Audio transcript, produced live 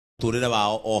turire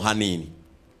wao o hanini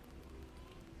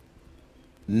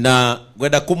na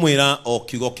gwenda kumwira o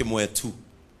kiugo kimwe tu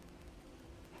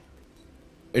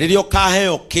ririo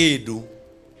kaheo kindu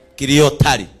kirio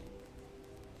tari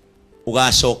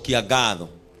ugacokia ngatho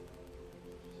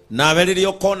nawe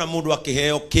ririo kona mundu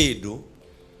akiheo kindu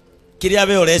kiria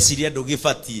we ureciria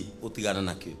ndugibati utigana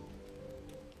nakio.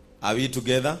 Are we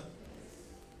together?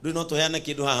 Do not heane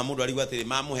kindu haha mundu arigwa atiri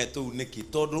mamuhe tu niki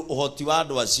tondu uhoti wa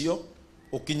andu acio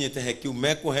ukinyite hekiu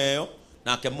mekuheo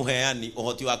nake muheani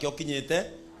uhoti wake ukinyite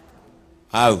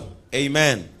hau.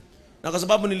 Amen. Na kwa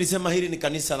sababu nilisema hili ni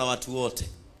kanisa la watu wote,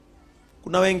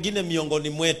 kuna wengine miongoni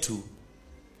mwetu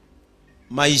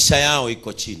maisha yao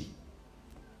iko chini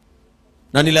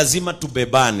na ni lazima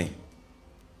tubebane.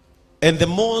 And the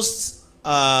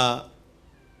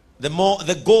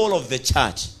goal of the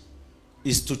church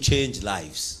is to change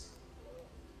lives,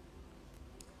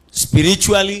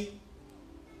 spiritually,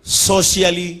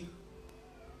 socially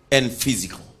and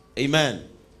physical. Amen.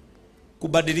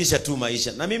 Kubadilisha tu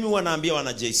maisha. Na mimi wanaambia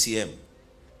wana JCM,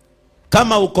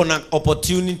 kama uko na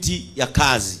opportunity ya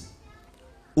kazi,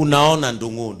 unaona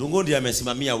Ndungu ndiye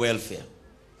amesimamia welfare.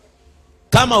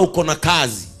 Kama uko na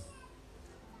kazi,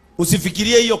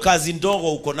 usifikirie hiyo kazi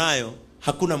ndogo uko nayo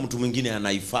hakuna mtu mwingine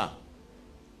anaifaa,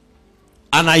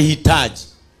 anaihitaji.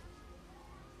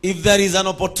 If there is an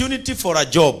opportunity for a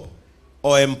job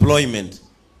or employment,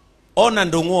 ona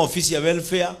Ndungu ofisi ya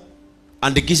welfare,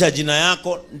 andikisha jina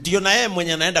yako, ndio na yeye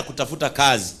mwenye anaenda kutafuta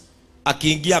kazi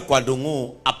akiingia kwa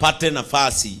Ndungu apate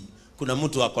nafasi, kuna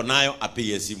mtu ako nayo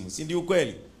apige simu. Si ndio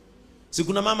kweli? Si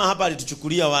kuna mama hapa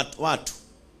alituchukulia watu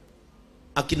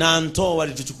akina Anto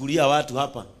walituchukulia watu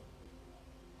hapa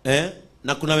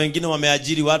na kuna wengine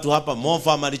wameajiri watu hapa.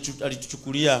 Mofa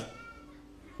alituchukulia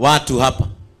watu hapa,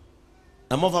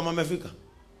 na Mofa amefika.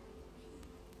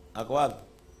 Ako wapi?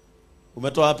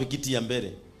 Umetoa wapi kiti ya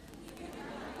mbele?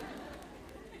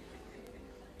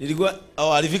 Nilikuwa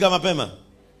alifika mapema.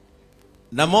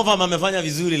 Na Mofa amefanya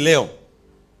vizuri leo,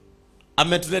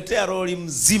 ametuletea lori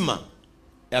mzima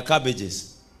ya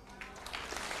cabbages.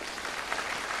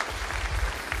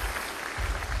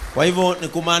 Kwa hivyo ni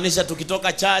kumaanisha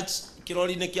tukitoka church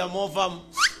kiroli ni kia Mofa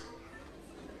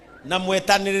na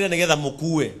mwetanirire nigetha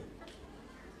mukue.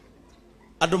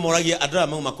 Andu moragia andu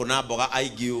amwe makona mboga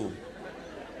aingio.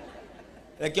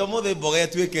 Reke omothe mboga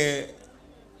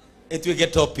etweke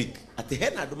topic. Ati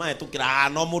hena andu mahetukira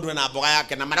no mundu na mboga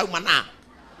yake na marauma na.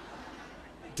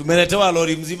 Tumeletewa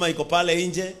lori mzima iko pale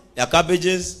nje ya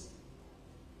cabbages.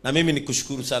 Na mimi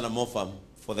nikushukuru sana Mofa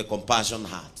for the compassion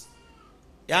heart.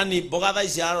 Yani mboga tha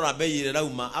ici arora bei ire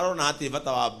rauma, arona hati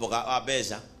bata wa mboga wa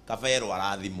besha kafero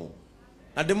arathimo.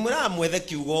 Na ndimwira mwethe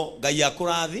kiugo Ngai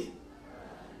akurathi.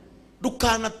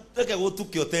 Ndukana teke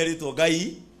gutuke oteritwo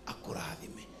Ngai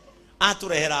akurathime.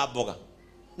 Aturehera mboga.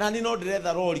 Na ni no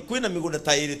ndiretha rori kwina migunda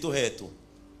ta iri tuhetwo.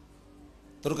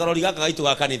 Turukarori gaka gaitu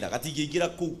ga kanitha gatingiingira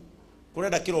ku.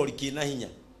 Kurenda kirori kina hinya.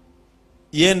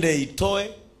 Yende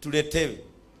itoe tuletewe.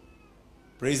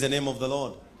 Praise the name of the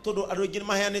Lord. Todo adu wengine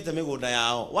maheanite migunda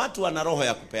yao. Watu wana roho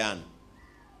ya kupeana.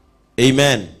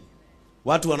 Amen.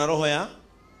 Watu wana roho ya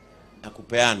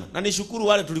kupeana. Na nishukuru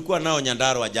wale tulikuwa nao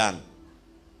Nyandarua jana.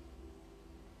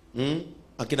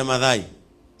 Akina Maithori.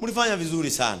 Mlifanya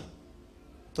vizuri sana.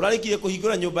 Turarikie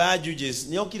kuhingura nyumba ya judges.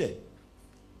 Niokire?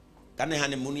 Kane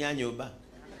honeymoon ya nyumba.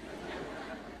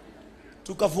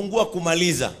 Tukafungua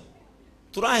kumaliza.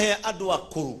 Turahe andu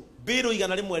akuru biro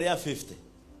igana rimwe ria 50.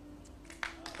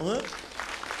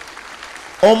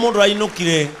 O mundu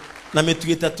ainukire na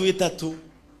mitu itatu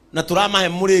na turamahe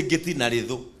murengeti na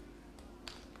rithu.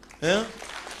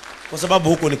 Kwa sababu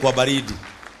huko ni kwa baridi.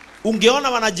 Ungeona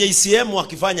wana JCM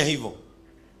wakifanya hivyo.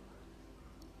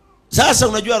 Sasa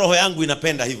unajua roho yangu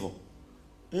inapenda hivyo.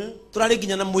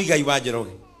 Turarikinya na muigai wa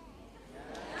Njoroge.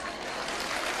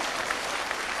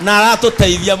 Na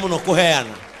aratuteithia muno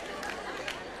kuheana.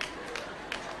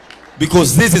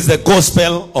 Because this is the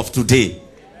gospel of today.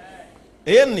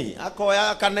 Eni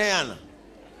akoya kaneana.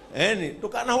 Eni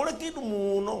tukana hore kitu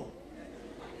muno.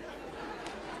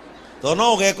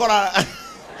 Tono ugekora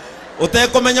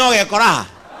utekomenya ugekora.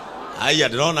 Aya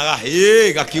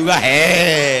ndĩronaga gakiuga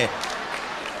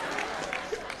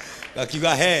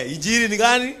gakiuga injiri ni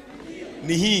gani?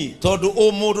 Ni hii tondu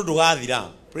o mundu ndugathira.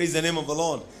 Praise the name of the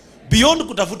Lord. Beyond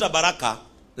kutafuta baraka,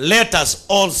 let us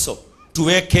also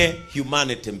tuweke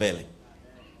humanity mbele.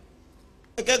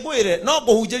 Ekegwire no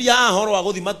kuhunjiria horo wa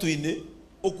guthi matu-ini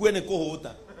ukue ni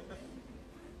kuhuta.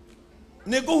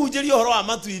 Ni kuhunjiria horo wa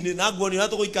matu-ini na nguoni na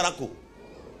tuguikara ku.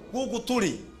 Guku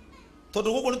turi.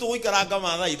 Tondu guku ni tuguikaranga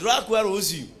Maithori. Ndurakuwa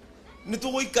ruciu. Ni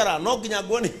tuguikara no nginya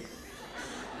nguoni.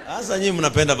 Asa nyinyi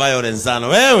mnapenda violence sana.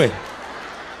 Wewe.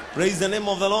 Praise the name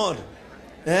of the Lord.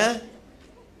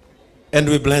 And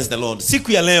we bless the Lord.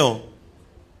 Siku ya leo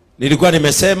nilikuwa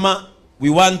nimesema we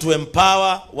want to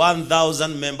empower 1,000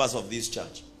 members of this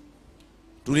church.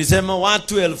 Tulisema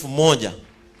watu 1,000.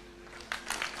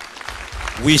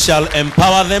 We shall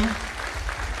empower them.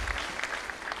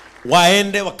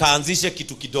 Waende wakaanzishe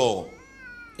kitu kidogo.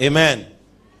 Amen.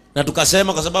 Na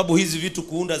tukasema kwa sababu hizi vitu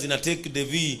kuunda zina take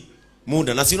Devi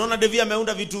muda. Na sinaona Devi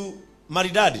ameunda vitu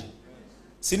maridadi.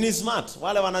 Sini smart.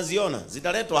 Wale wanaziona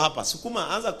zitaletwa hapa. Sukuma,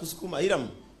 anza kusukuma. Hiram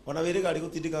wanawirika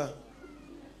alikutindika.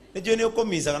 Nejo ni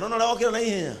ukomisa kana na wakira na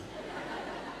ihenya.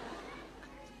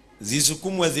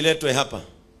 Zisukumwe ziletwe hapa.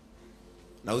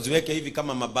 Na uziweke hivi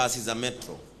kama mabasi za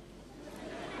metro.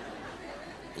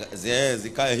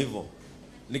 Zikae hivyo.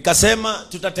 Nikasema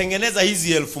tutatengeneza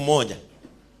hizi 1,000.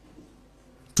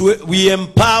 We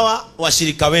empower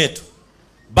washirika wetu.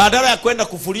 Badala ya kwenda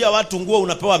kufulia watu nguo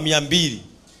unapewa 200.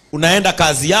 Unaenda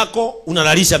kazi yako,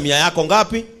 unalalisha 100 yako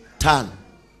ngapi? 5.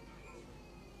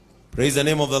 Praise the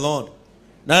name of the Lord.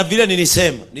 Na vile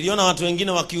nilisema, niliona watu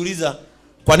wengine wakiuliza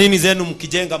kwa nini zenu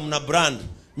mkijenga mna brand?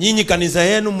 Nyinyi kanisa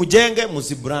yenu mjenge,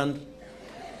 msibrand.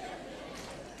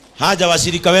 Haja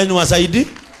washirika wenu wasaidi.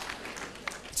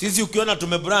 Sisi ukiona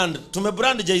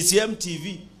tumebrand JCM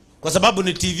TV kwa sababu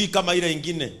ni TV kama ile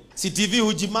nyingine. Si TV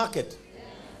huji market.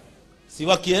 Si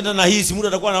wakienda na hii si mtu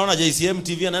atakuwa anaona JCM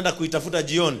TV anaenda kuitafuta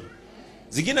jioni.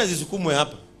 Zingine zisukumwe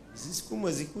hapa.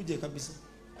 Zisukumwe zikuje kabisa.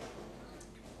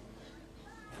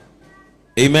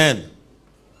 Amen.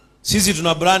 Sisi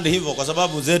tuna brand hivyo kwa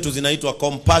sababu zetu zinaitwa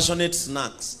Compassionate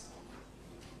Snacks.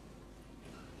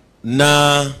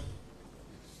 Na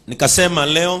nikasema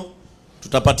leo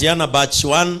tutapatiana batch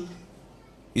 1.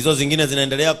 Hizo zingine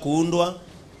zinaendelea kuundwa.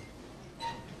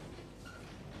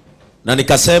 Na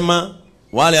nikasema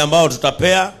wale ambao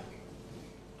tutapea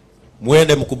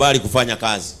muende mkubali kufanya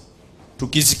kazi.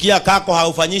 Tukisikia kako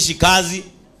haufanyishi kazi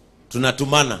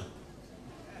tunatumana.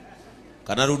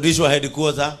 Kanarudishwa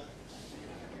headquarter,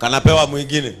 kanapewa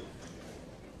mwingine.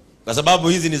 Kwa sababu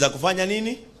hizi ni za kufanya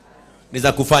nini? Ni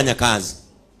za kufanya kazi.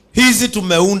 Hizi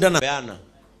tumeunda na peana.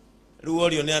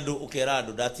 Ruorio ni andu ukera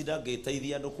andu datida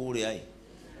geteithia andu kure ai.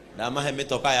 Na mahe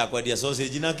metoka ya kwendia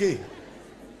sausage na ki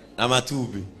na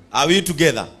matubi. Are we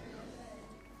together?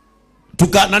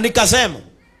 Na nikasema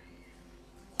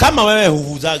kama wewe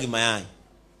huvuzagi mayai,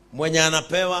 mwenye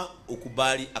anapewa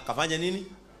ukubali akafanya nini?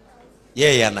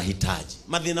 Yeye anahitaji.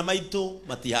 Mathina maitu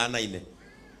matihana ine.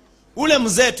 Ule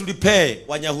mzee tulipee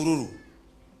wa Nyahururu.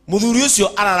 Muthuri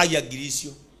ucio araragia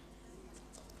ngiricio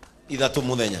 3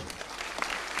 muthenya.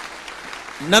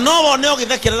 Na no wone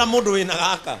ogithekera mundu wina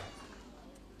gaka.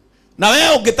 Na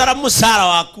wewe ungitara musara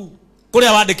waku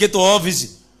kuria wandikitwo office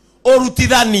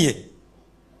urutithanie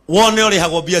wone uri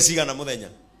hago bia cigana muthenya.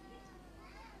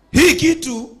 Hii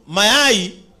kitu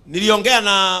mayai niliongea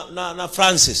na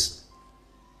Francis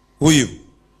huyu.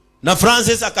 Na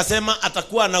Francis akasema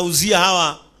atakuwa anauzia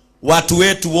hawa watu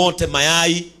wetu wote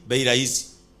mayai bei rahisi.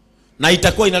 Na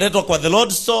itakuwa inaletwa kwa the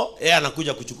Lord store, yeye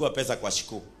anakuja kuchukua pesa kwa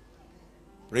shiko.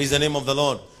 Praise the name of the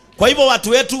Lord. Kwa hivyo watu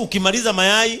wetu ukimaliza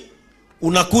mayai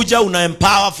unakuja una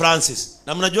empower Francis.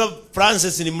 Na mnajua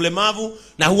Francis ni mlemavu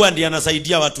na huwa ndiye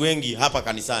anasaidia watu wengi hapa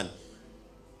kanisani.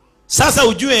 Sasa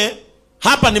ujue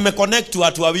hapa nimeconnect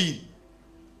watu wawili.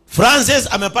 Francis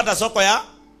amepata soko ya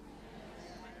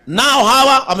nao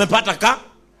hawa amepata ka.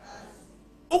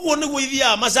 Ugo ni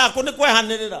kuithia masako ni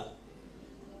kwehanirira.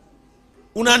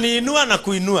 Unaniinua na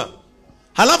kuinua.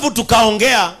 Halafu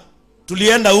tukaongea,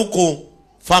 tulienda huko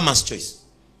Farmers Choice.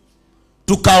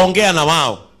 Tukaongea na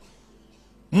wao.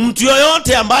 Mtu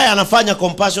yoyote ambaye anafanya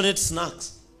Compassionate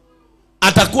Snacks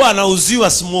atakuwa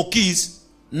anauziwa smokies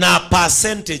na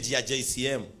percentage ya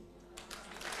JCM.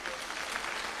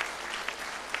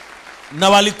 Na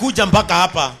walikuja mpaka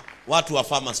hapa watu wa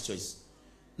Farmers Choice.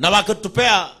 Na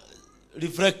wakatupea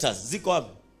reflectors ziko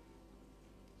wapi?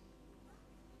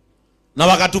 Na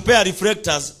wakatupea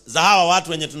reflectors za hawa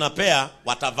watu wenye tunapea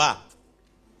watavaa.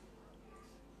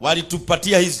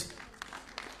 Walitupatia hizi.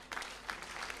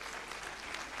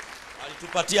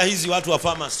 Walitupatia hizi watu wa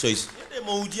Farmers Choice.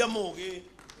 Nende muujia muge.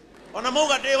 Ona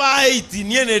muga de wa 8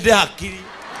 niene de hakiri.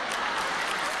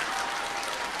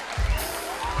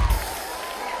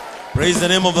 Praise the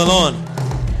name of the Lord.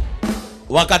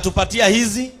 Wakatupatia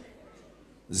hizi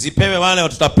zipewe wale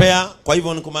watutapea. Kwa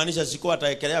hivyo ni kumaanisha shiko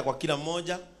ataekelea kwa kila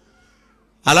mmoja.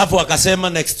 Halafu wakasema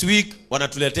next week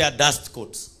wanatuletea dust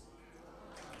coats.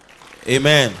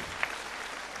 Amen.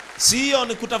 Sio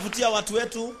ni kutafutia watu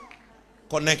wetu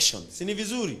connection. Si ni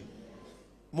vizuri?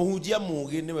 Muhujia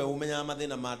mugi niwe umenya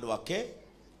mathina madu wake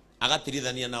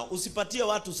agatirithania nao. Usipatie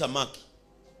watu samaki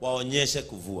waonyeshe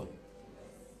kuvua.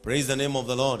 Praise the name of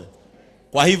the Lord.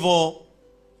 Kwa hivyo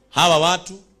hawa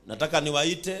watu nataka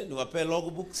niwaite, niwape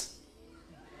logbooks.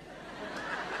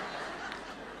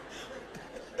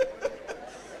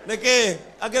 Neke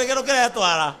ageregero kera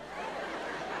yatwara.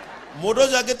 Mundu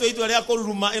ucio agitwitwa ria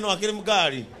kururuma ino akiri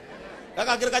mugari.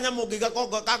 Kaka akiri kanyamu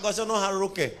gigakongo kagoco no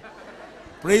haruruke.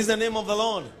 Praise the name of the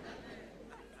Lord.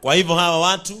 Kwa hivyo hawa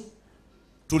watu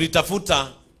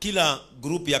tulitafuta kila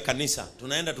group ya kanisa.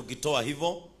 Tunaenda tukitoa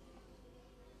hivyo.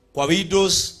 Kwa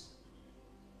widows,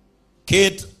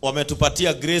 Kate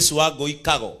wametupatia Grace Wago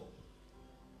Ikago.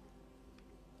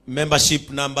 Membership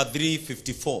number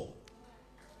 354.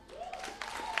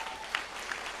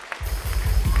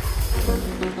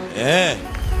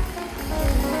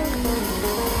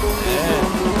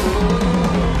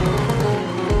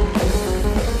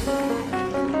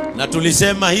 Na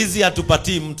tulisema hizi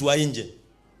hatupatii mtu wa nje.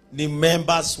 Ni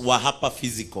members wa hapa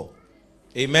physical.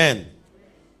 Amen.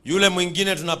 Yule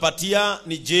mwingine tunapatia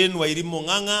ni Jane wa Irimo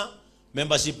Nganga,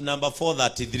 membership number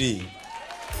 433.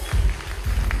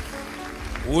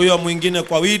 Huyo mwingine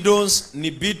kwa widows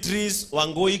ni Beatrice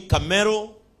Wangoi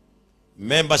Kamero,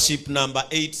 membership number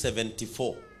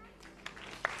 874.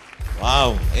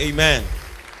 Wow, amen.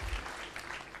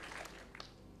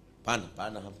 Pana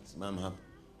hapa, simama hapa.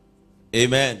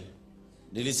 Amen.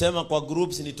 Nilisema kwa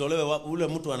groups nitolewe ule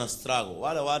mtu ana struggle.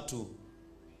 Wale watu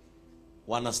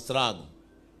wana struggle.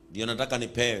 Ndio nataka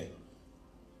nipewe.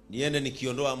 Niende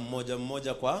nikiondoa mmoja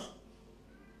mmoja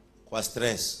kwa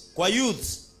stress. Kwa youth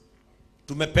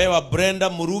tumepewa Brenda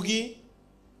Murugi,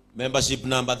 membership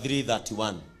number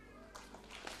 331.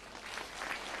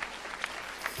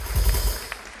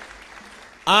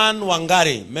 Ann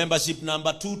Wangari, membership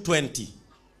number 220.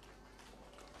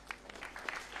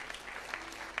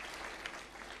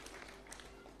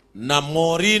 Na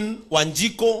Maureen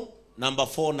Wanjiko, number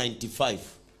 495.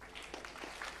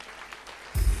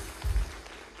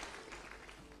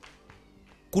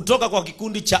 Kutoka kwa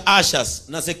kikundi cha Ashas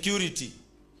na Security,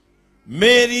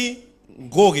 Mary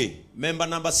Ngoge, member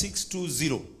number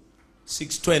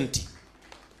 620.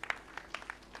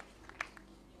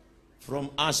 From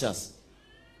Ashas.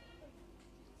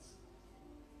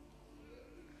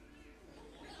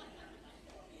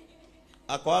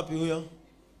 Ako wapi huyo?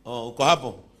 Oh, uko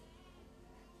hapo.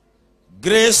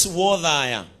 Grace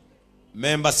Wothaya,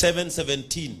 member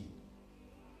 717.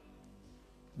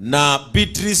 Na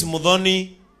Beatrice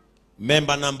Mudhoni,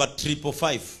 member number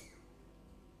 555.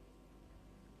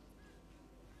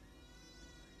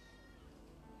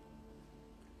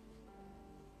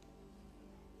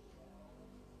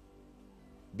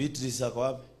 Beatrice ako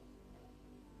wapi?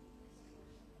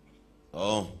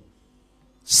 Oh.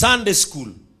 Sunday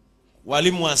school.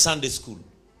 Walimu wa Sunday school.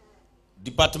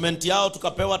 Department yao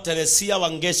tukapewa Teresia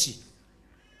Wangeshi.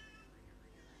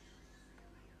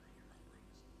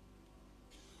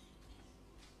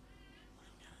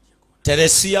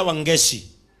 Teresia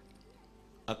Wangeshi.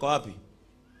 Ako wapi?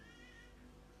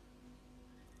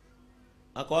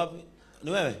 Ako wapi?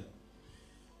 Ni wewe?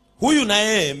 Huyu na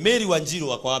yeye Mary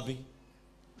Wanjiru ako wapi?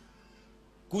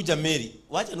 Kuja Mary.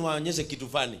 Wacha niwaonyeshe kitu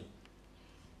fani.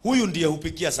 Huyu ndiye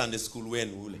hupikia Sunday school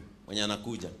wenu ule. Mwenye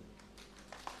anakuja.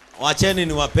 Wacheni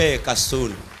niwapee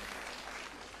kasuri.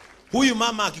 Huyu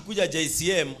mama akikuja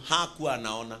JCM hakuwa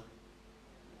anaona.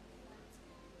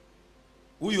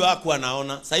 Huyu hakuwa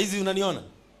anaona. Saizi unaniona?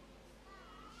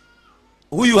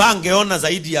 Huyu hangeona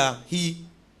zaidi ya hii.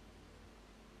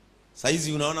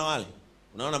 Saizi unaona wale?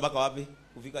 Unaona mpaka wapi?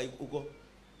 Kufika huko?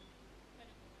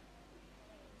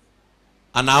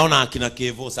 Anaona akina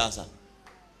Kevo sasa.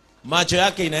 Macho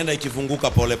yake inaenda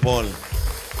ikifunguka pole pole.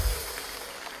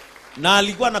 Na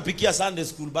alikuwa anapikia Sunday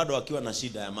school bado akiwa na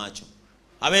shida ya macho.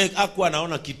 Hakuwa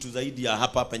anaona kitu zaidi ya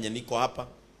hapa penye niko hapa.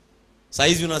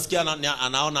 Saizi unasikia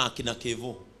anaona akina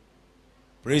Kevo.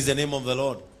 Praise the name of the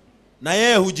Lord. Na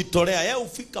yeye hujitolea, yeye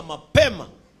hufika mapema.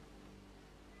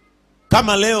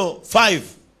 Kama leo 5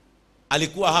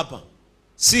 alikuwa hapa.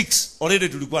 6 already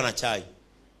tulikuwa na chai.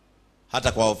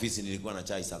 Hata kwa ofisi nilikuwa na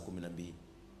chai saa 12.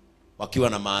 Wakiwa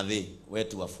na maadhi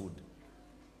wetu wa food.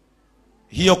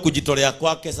 Hiyo kujitolea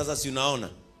kwake sasa si unaona.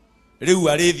 Riu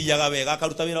arithiaga wega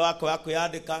akaruta wira wake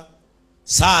yandika.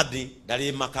 Sadi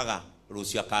ndari makaga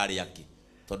rucio akari yake.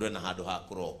 Tondu ena handu ha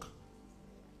kuroka.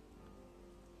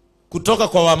 Kutoka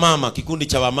kwa wamama, kikundi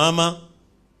cha wamama,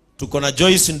 tuko na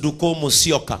Joyce Nduko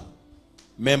Musioka,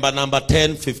 member number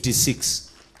 1056.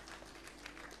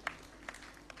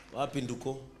 Wapi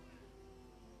Nduko?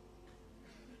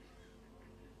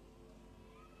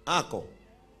 Ako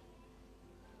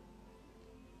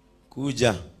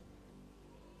kuja.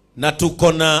 Na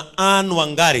tuko na Ann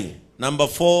Wangari, number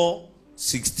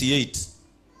 468.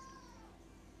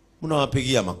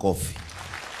 Mnawapigia makofi.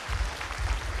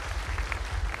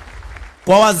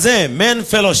 Kwa wazee Men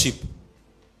Fellowship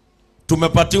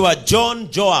tumepatiwa John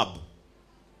Joab,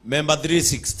 member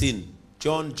 316.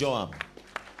 John Joab.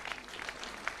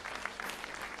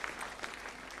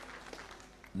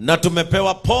 Na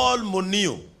tumepewa Paul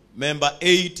Munio, member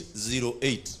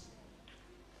 808.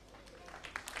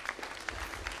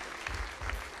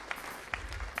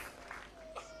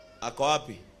 Ako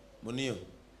wapi Munio?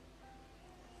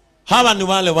 Hawa ni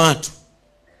wale watu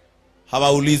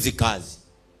hawaulizi kazi.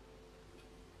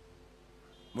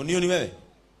 Munio ni wewe?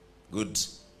 Good.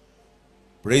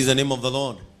 Praise the name of the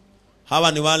Lord.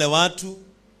 Hawa ni wale watu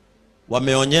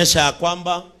wameonyesha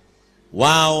kwamba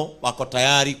wao wako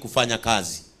tayari kufanya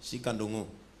kazi. Shika ndungu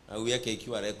na uweke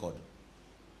ikiwa record.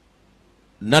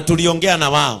 Na tuliongea na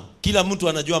wao. Kila mtu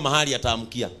anajua mahali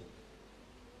ataamkia.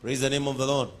 Praise the name of the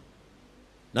Lord.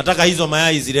 Nataka hizo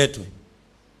mayai ziletwe.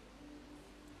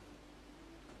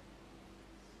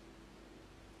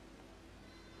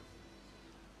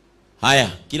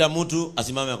 Haya, kila mtu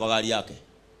asimame kwa gari yake.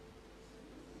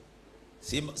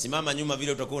 Simama nyuma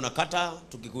vile utakuwa unakata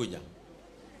tukikuja.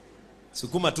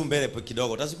 Sukuma tu mbele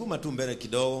kidogo. Tasukuma tu mbele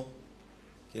kidogo.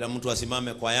 Kila mtu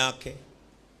asimame kwa yake.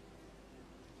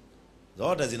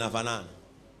 Zote zinafanana.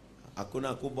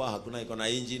 Hakuna kubwa, hakuna iko na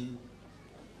engine.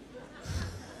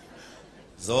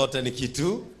 Zote ni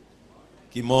kitu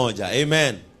kimoja.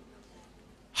 Amen.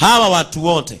 Hawa watu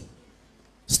wote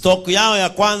stock yao ya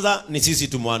kwanza ni sisi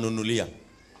tumwanunulia.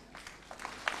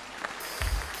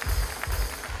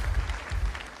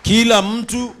 Kila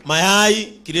mtu mayai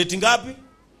kireti ngapi?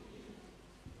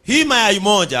 Hii mayai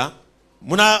moja,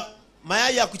 muna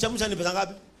mayai ya kuchemsha ni pesa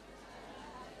ngapi?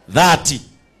 30.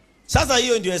 Sasa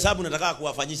hiyo ndio hesabu nataka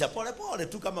kuwafanyisha pole pole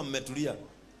tu kama mmetulia.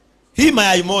 Hii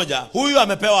mayai moja, huyu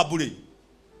amepewa bure.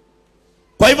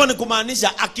 Kwa hivyo ni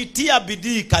kumaanisha akitia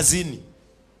bidii kazini,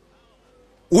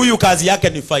 huyu kazi yake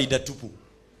ni faida tupu.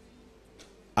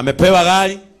 Amepewa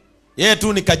gari, yeye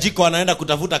tu ni kajiko anaenda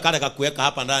kutafuta kale kakuweka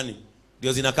hapa ndani.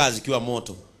 Ndio zinakaa zikiwa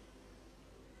moto.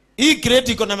 Hii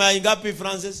crate iko na mayai ngapi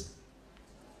Francis?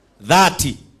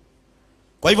 30.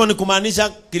 Kwa hivyo ni kumaanisha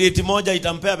crate moja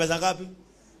itampea pesa ngapi?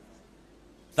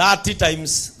 30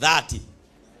 times 30.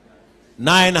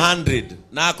 900.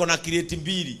 Na ako na crate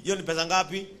mbili. Hiyo ni pesa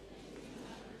ngapi?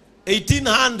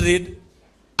 1800.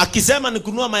 Akisema ni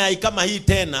kununua mayai kama hii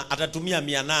tena atatumia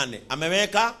 800.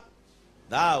 Ameweka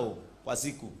dhao kwa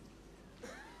siku.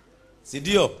 Si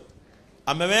ndio?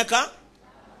 Ameweka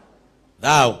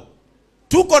dhao.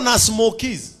 Tuko na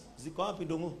smokies. Ziko wapi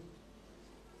dongo?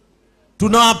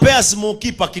 Tunawapea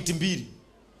smoky pakiti 2.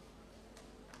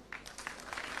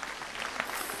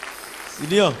 Si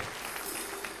ndio?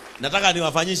 Nataka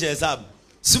niwafanyishe hesabu.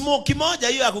 Smoky moja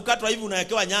hiyo ya kukatwa hivi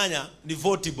unawekewa nyanya ni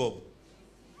 40 bob.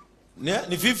 Ni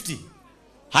 50.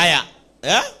 Haya,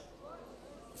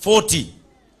 40.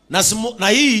 Na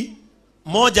hii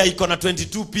moja iko na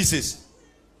 22 pieces.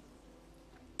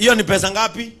 Hiyo ni pesa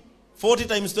ngapi?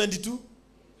 40 times 22?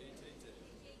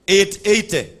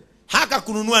 880. Haka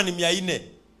kununua ni 400.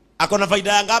 Ako na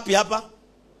faida ya ngapi hapa?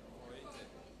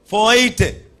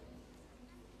 480.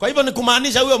 Kwa hivyo ni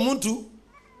kumaanisha huyo mtu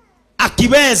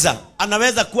akiweza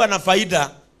anaweza kuwa na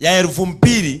faida ya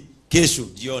 2000 kesho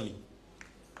jioni.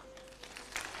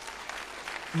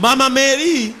 Mama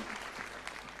Mary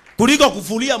kuliko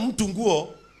kufulia mtu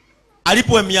nguo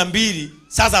alipwe 200,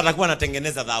 sasa atakuwa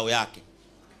anatengeneza dhao yake.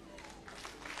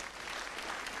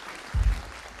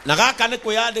 Na gaka ni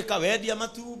kuyandika wendia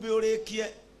matumbĩ ũrĩkie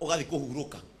ũgathi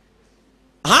kũhurũka.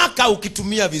 Haka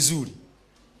ukitumia vizuri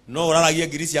no uraragia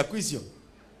ngiri yaku icio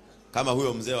kama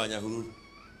huyo mzee wa Nyahururu.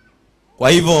 Kwa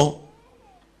hivyo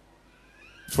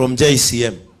from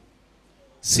JCM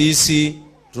sisi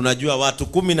tunajua watu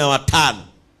 15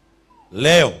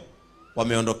 leo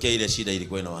wameondokea ile shida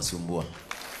ilikuwa inawasumbua.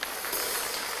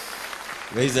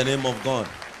 Praise the name of God.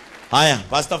 Haya,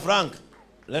 Pastor Frank,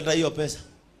 leta hiyo pesa.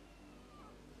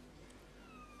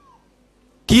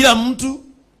 Kila mtu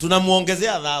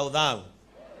tunamuongezea dhao.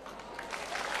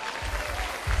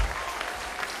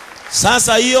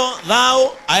 Sasa hiyo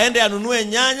dhao aende anunue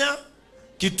nyanya,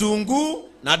 kitunguu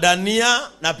na dania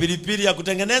na pilipili ya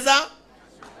kutengeneza.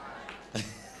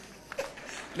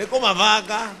 Niko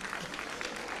mavaka.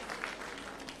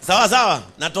 Sawa sawa,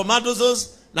 na tomato sauce,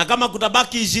 na kama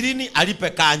kutabaki 20 alipe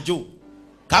kanju.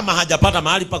 Kama hajapata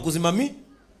mahali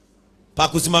pa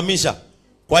kusimamisha.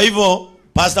 Kwa hivyo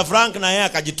Pastor Frank na yeye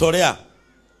akajitolea.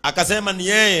 Akasema ni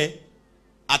yeye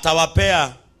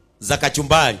atawapea za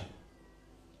kachumbari.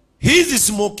 Hizi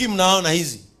smoky mnaona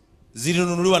hizi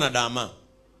zilinunuliwa na dama.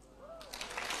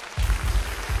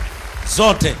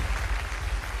 Zote.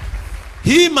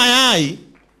 Hii mayai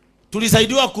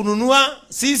tulisaidiwa kununua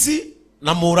sisi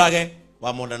na Murage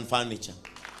wa Modern Furniture.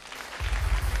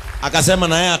 Akasema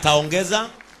na yeye ataongeza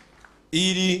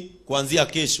ili kuanzia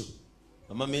kesho.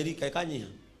 Mama Amerika ikanyiha.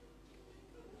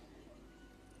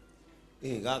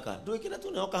 Gaka, ndio kila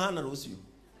tunaoka hana ruhusiyo.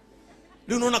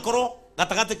 Leo unaona koro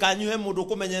gatakate kanyu he mundu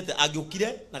kumenyete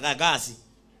agiukire na gagasi.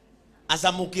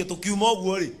 Asamukie tukiuma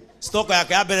uguo ri. Stoko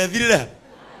yake ya mbere thirire.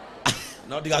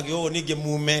 No digagio ninge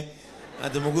mume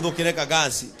ati muguthukire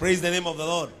kagasi. Praise the name of the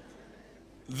Lord.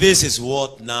 This is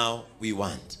what now we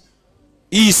want.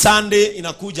 Hii Sunday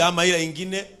inakuja ama ile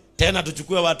ingine tena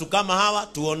tuchukue watu kama hawa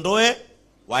tuondoe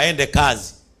waende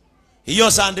kazi.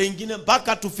 Hiyo Sunday ingine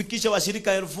mpaka tufikishe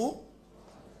washirika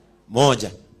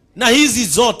 1,000. Na hizi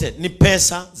zote ni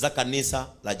pesa za kanisa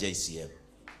la JCM.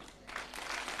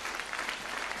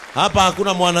 Hapa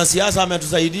hakuna mwanasiasa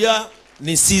ametusaidia,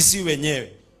 ni sisi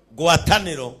wenyewe.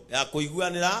 Gwataniro ya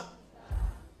kuiguanira.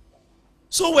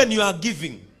 So when you are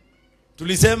giving,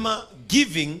 tulisema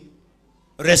giving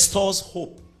restores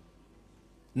hope.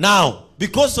 Now,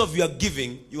 because of your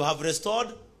giving, you have restored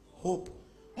hope.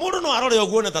 Mundu no arore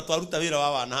oguona tatwaruta wira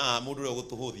wa wana mundu ro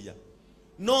gutuhuthia.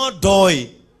 No doi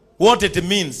what it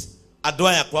means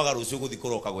adwaya kwaga rucio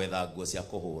guthikoroka gwetha nguo cia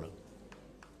kuhura.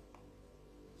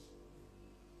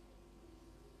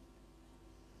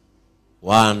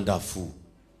 Wonderful.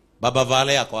 Baba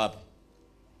Vale yako wapi?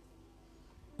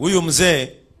 Huyu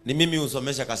mzee ni mimi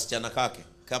usomesha kasichana kake.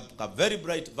 Ka very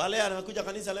bright. Vale anakuja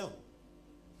kanisa leo.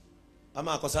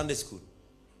 Ama ako Sunday school.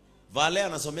 Vale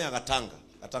anasomea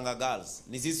Katanga Girls.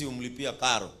 Ni sisi umlipia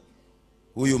karo.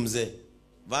 Huyu mzee.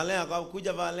 Vale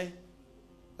akakuja Vale.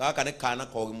 Kaka ne kana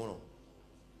kogi muno.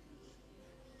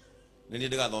 Nini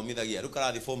ndiga thomithagia.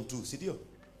 Rukara form 2, si ndio?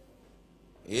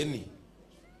 Eni.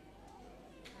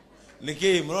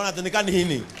 Niki mrona tunikani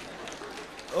hini.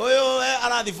 Oyo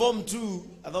arathi form 2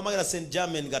 athomagira St.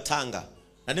 Germain Gatanga.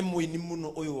 Na ni muini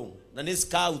muno oyo. Na ni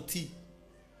scout.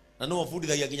 Na no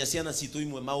mafundithagia ginya ciana citu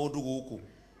imwe maundu guku.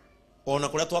 Ona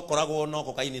kuria twakoragwo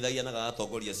noko kainithagia na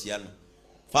gagatongoria ciana.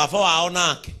 Baba wao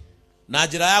nake na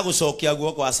njira ya gucokia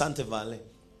guoko Asante Vale.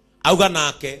 Auga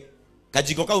nake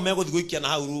kajiko kau meguthi guikia na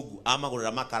hau rungu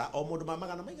amagurira makara o mundu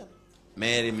mamagana maigana.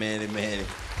 Mary.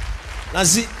 Na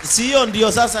sio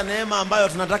ndio sasa neema ambayo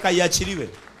tunataka iachiliwe.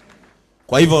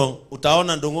 Kwa hivyo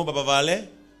utaona Ndungu Baba Vale,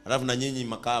 alafu na nyinyi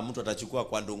makaa mtu atachukua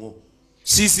kwa Ndungu.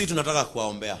 Sisi tunataka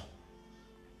kuwaombea.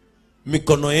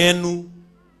 Mikono yenu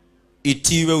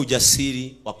itiwe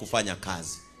ujasiri wa kufanya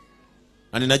kazi.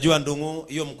 Na ninajua Ndungu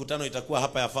hiyo mkutano itakuwa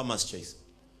hapa ya Farmers Choice.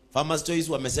 Farmers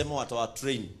Choice wamesema watawa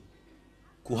train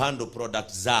kuhandle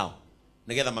products zao.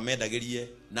 Nigetha mamedagirie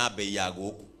na bei ya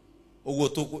guku. Uguo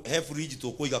tuku he fridge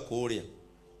tukuiga kuria.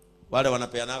 Wale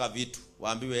wanapeanaga vitu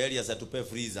waambiwe Elias atupe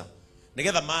freezer.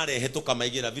 Nigetha mare hetuka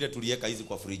maigira vile tuliweka hizi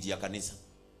kwa fridge ya kanisa.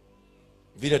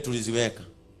 Vile tuliziweka.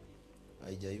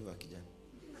 Haijaiva kijana.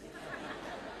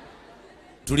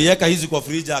 Tuliweka hizi kwa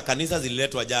fridge ya kanisa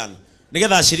zililetwa jana.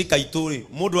 Nigetha shirika ituri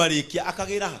mundu alikia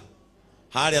akagira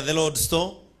haria the Lord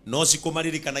store no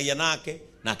sikumaririkanagia nake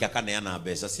akaneana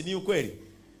mbeca. Si ni ukweli?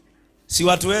 Si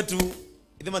watu wetu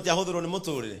ithima tia hudhuro ni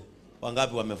muturire.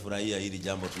 Wangapi wamefurahia hili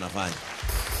jambo tunafanya?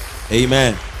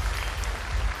 Amen.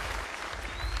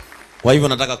 Kwa hivyo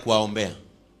nataka kuwaombea.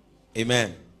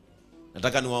 Amen.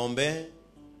 Nataka niwaombee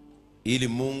ili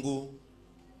Mungu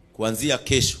kuanzia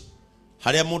kesho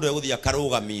haria mundu eguthia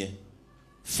karugamie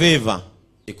favor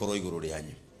ikoro iguru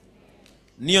rianyu.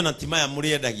 Niyo natima ya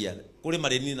muriendagia kuri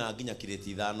marini na nginya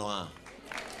kireti 5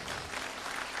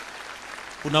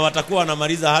 Kuna watakuwa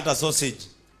wanamaliza hata sausage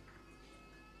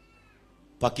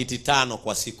pakiti 5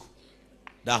 kwa siku.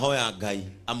 Ndahoya Ngai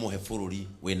amuhe fururi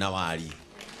wina wali.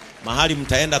 Mahali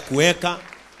mtaenda kuweka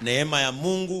neema ya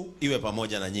Mungu iwe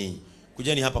pamoja na nyinyi.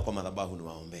 Kujeni hapa kwa madhabahu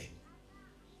niwaombee.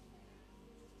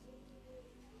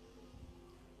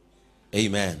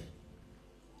 Amen.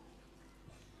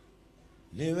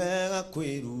 Ni wega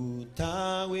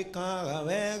kwiruta wikaga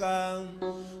wega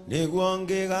niguo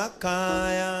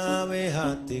ngigakaya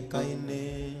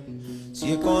wihatikaine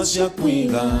ciiko cia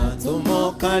kwiga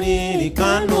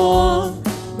tumokaririkano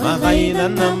mathaitha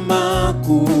na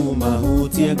maku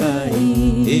mahutie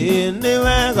Ngai. Ni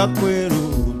wega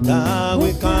kwiruta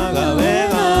wikaga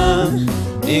wega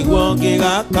niguo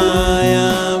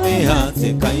ngigakaya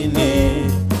wihatikaine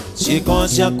ciiko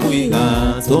cia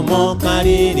kwiga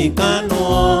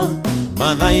tumokaririkano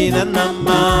mathaitha na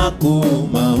maku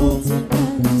mahutie.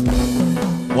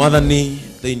 Mwathani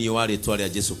thiini wa ritwa ria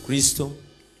Jesu Kristo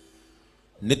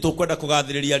nitukwenda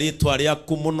kugathiriria ritwa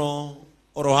riaku muno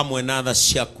oro hamwe na tha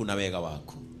ciaku na wega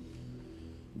waku.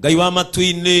 Ngai wa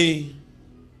matuini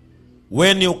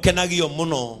we ni ukenagio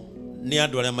muno ni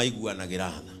andu aria maiguanagira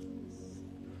tha.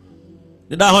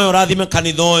 Ndahoya rathime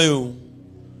kanitha uyu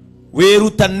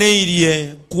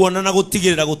wirutaneirie kuona na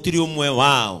gutigirira gutiri umwe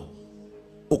wao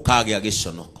ukagya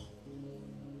giconoko.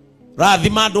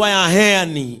 Rathima andu aya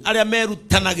heani aria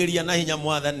merutanagiria na hinya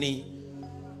Mwathani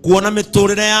kuona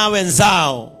miturire ya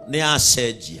wenzao ni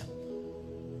acenjia.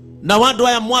 Na wandu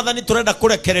aya Mwathani turenda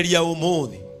kurekereria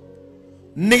umuthi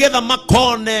nigetha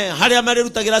makone haria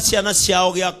marerutagira ciana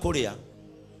ciao gya kuria,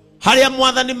 haria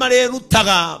Mwathani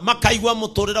marerutaga makaigwa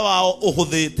muturire wao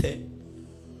uhuthite.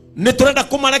 Ni turenda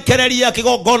kumarekereria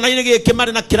kigongona-ini giki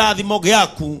mari na kirathimo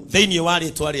giaku thiini wa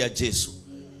ritwa ria Jesu.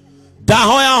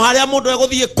 Ndahoya haria mundu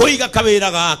eguthie kuiga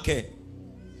kawira gake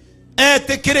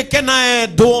etikirike na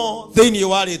endo thiini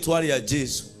wa ritwa ria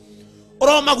Jesu.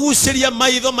 Uromaguciria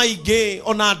maitho maingi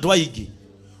ona andu aingi,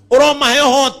 uromahe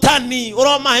hotani,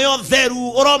 uromahe theru,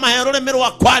 uromahe rurimi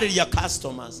rwa kwariria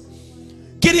customers.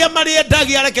 Kiria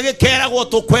mariendagia reke gikeragwo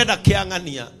tukwenda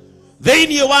kiang'ania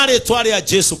thiini wa ritwa ria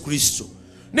Jesu Kristo.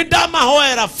 Ni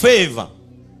ndamahoera favor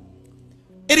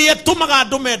iria tumaga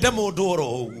andu mende mundu oro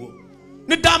uguo.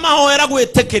 Ni ndamahoera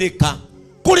gwitikirika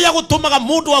kuria gutumaga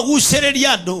mundu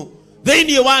aguciriria andu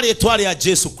thiini wa ritwa ria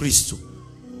Jesu Kristo.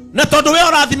 Na tondu we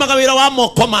urathimaga wira wa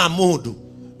moko ma mundu,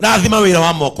 rathima wira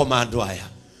wa moko ma andu aya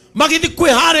magithi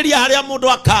kwihariria haria mundu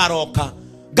akaroka.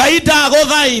 Ngai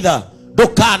ndaguthaitha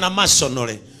ndukana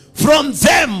maconore. From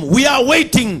them we are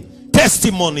waiting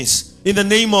testimonies in the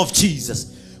name of Jesus.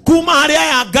 Kuma haria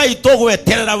ya Ngai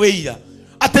tugweterera wira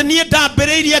ati nie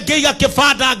ndambiriirie ngeiga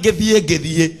kibanda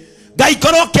ngithie Ngai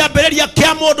korwo kiambiriria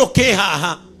kia mundu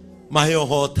kihaha mahe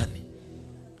hotani.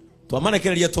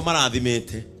 Twamarekereria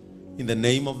tumarathimite in the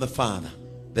name of the Father,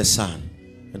 the Son,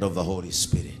 and of the Holy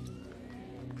Spirit.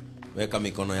 Weka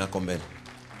mikono yako mbele.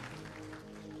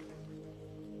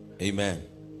 Amen.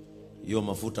 Hiyo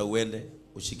mafuta uende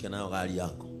ushike nayo gari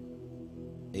yako.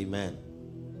 Amen.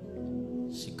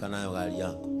 Shika nayo gari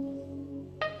yako.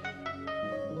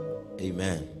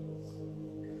 Amen.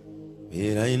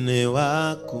 Wira-ini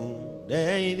waku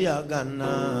ndeithiaga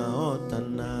na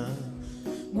hotana,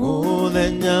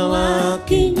 muthenya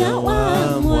wakinya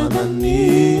wa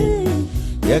Mwathani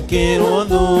gekirwo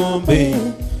thumbi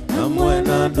hamwe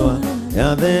na ndwa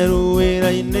ya theru.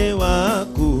 Wira-ini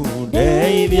waku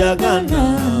ndeithiaga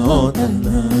na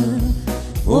hotana,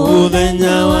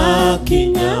 muthenya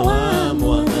wakinya wa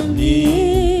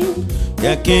Mwathani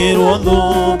gekirwo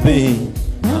thumbi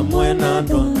hamwe na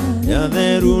ndwa ya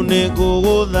theru. Ni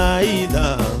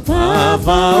nguguthaitha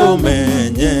Baba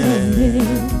umenyerere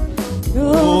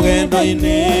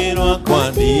rugendo-ini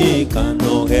rwakwa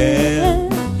ndikanoge,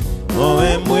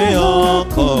 nowe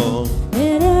mwihoko.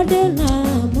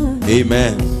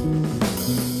 Amen.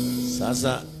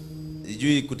 Sasa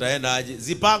sijui kutaenda aje,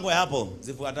 zipangwe hapo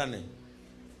zifuatane.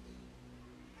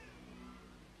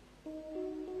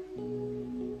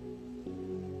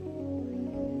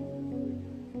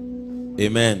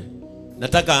 Amen.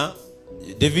 Nataka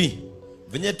Devi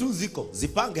venye tu ziko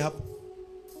zipange hapo,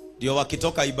 ndio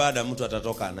wakitoka ibada mtu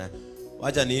atatoka naye.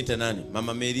 Wacha niite nani?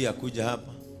 Mama Mary akuja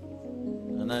hapa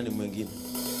na nani mwingine.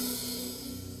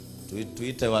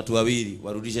 Tuite watu wawili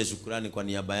warudishe shukrani kwa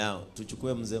niaba yao.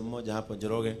 Tuchukue mzee mmoja hapo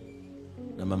Njoroge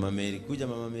na Mama Mary. Kuja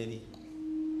Mama Mary.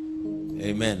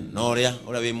 Amen. Noria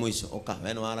ora we mwisho oka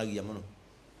wena waragia muno.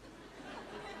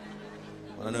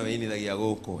 Wana we ini thagia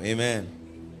guku. Amen.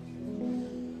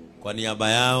 Kwa niaba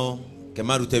yao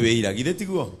kemarute wira githe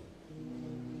tiguo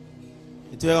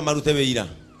itwega marute wira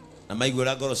na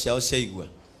maigura ngoro ciao ciaigua.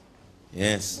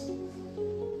 Yes.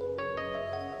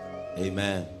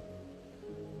 Amen.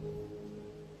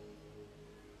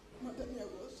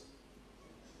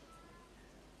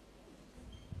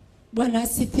 Bwana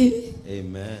asifiwe.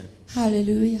 Amen.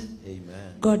 Hallelujah.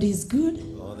 Amen. God is good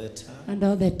All the time. and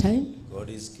all the time. God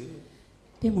is good.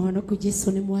 Ndimwonoku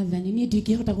Jesu ni Mwathani. Ni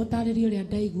ndingihota gutariria uria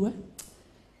ndaigua.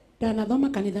 Ndanathoma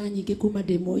kanitha nyingi kuma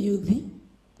ndimo yuthi.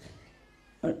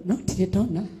 No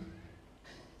tigetona.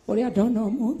 Uria ndona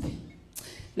umuthi.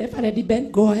 Reverend Ben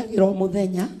goya giro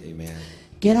muthenya. Amen.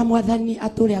 Ngera Mwathani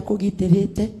ature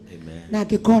akugitirite. Amen. Na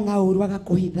ngikona uru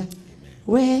agakuhitha.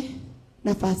 We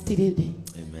na first lady.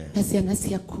 Amen. Na ciana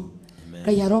ciaku. Amen.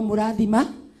 Ngai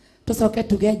aromurathima tucoke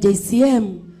tuge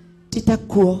JCM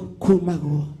titakuo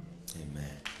kumagwo.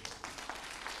 Amen.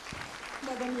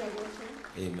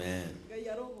 Amen.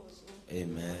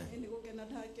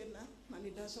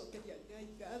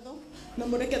 Na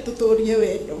mureke tuturie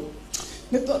wendo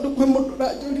ni tondu kwe mundu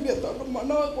rajurire tondu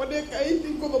mwana wakwa ni kaiti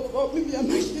kuthomithia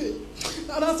maigi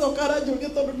aracoka aranjuria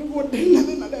tondu niguo ndina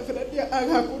thina reverend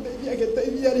agakundeithia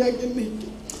giteithia ria ngi ningi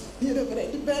ni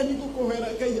reverend Ben gukuhera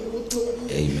Ngai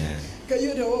aguturie. Amen. Ngai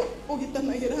ũrĩa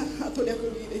ũgitanagira atũrĩa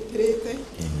kũgirĩtĩrĩte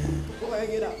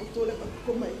kũgagĩra ũtũre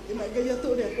matukũ maingĩ na Ngai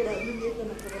atũrĩa kũrathimĩte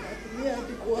na kũrathimia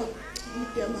andikwa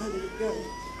mtia mahali Ngai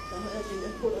tahoya Ngai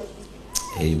akũrathimia.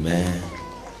 Amen.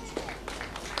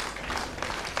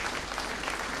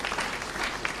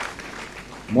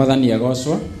 Mwathani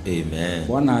agocwo. Amen.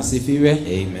 Bwana asifiwe.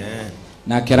 Amen.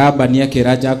 Na kerabania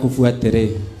kira Jakubu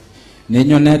atiri ni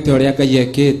nyonete uria Ngai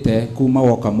ekite kuma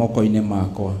woka moko-ini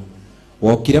makwa.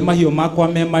 Wokire mahiũ makwa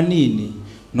me manini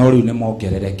no riu ni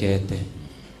mongererekete.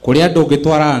 Kuria andu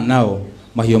ngitwarana nao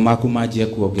mahiũ maku manjie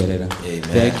kuongerera.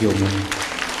 Thank you.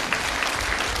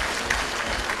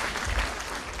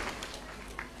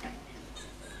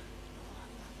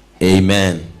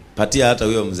 Amen. Patia hata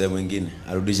huyo mzee mwingine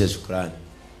arudishe shukrani.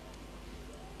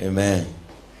 Amen.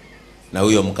 Na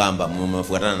huyo mkamba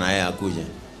mmefuatana na yeye akuje.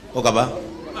 Okaba.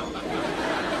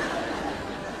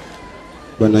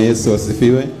 Bwana Yesu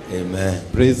asifiwe. Amen.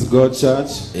 Praise God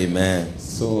church. Amen.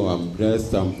 So I'm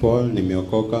blessed, I'm Paul,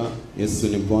 nimeokoka. Yesu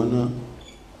ni Bwana.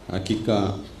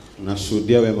 Hakika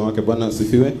nashuhudia wema wake. Bwana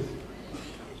asifiwe.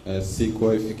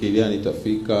 Sikuwahi fikiria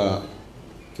nitafika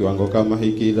kiwango kama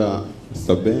hiki, ila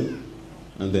Ben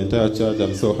and the entire church,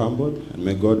 I'm so humbled and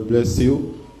may God bless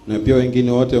you. Na pia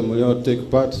wengine wote mlio take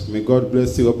part, may God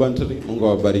bless you abundantly. Mungu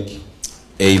awabariki.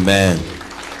 Amen.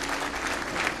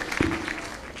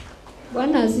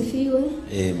 Bwana asifiwe.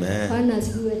 Amen. Bwana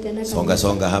asifiwe tena.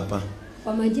 Songa hapa.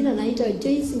 Kwa majina naitwa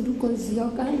Joyce Nduko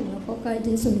Nzioka, ninapoka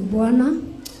Yesu ni Bwana.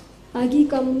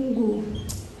 Hakika Mungu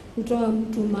mtoa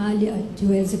mtu mahali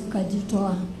ajiweze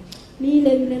kujitoa. Mimi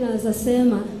ile vile naweza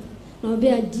sema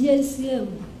naambia GSM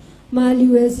mahali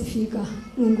huwezi fika,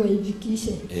 Mungu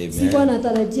aifikishe. Sikuwa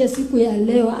natarajia siku ya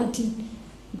leo ati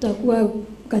nitakuwa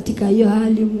katika hiyo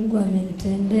hali Mungu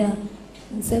amenitendea.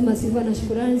 Nasema sifa na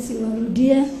shukrani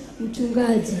siwarudie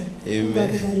mchungaji.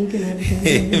 Bariki na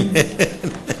mchungaji.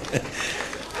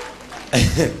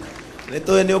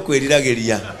 Nitoe ni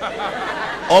okwiriragiria.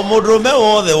 O mundume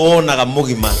wothe wonaga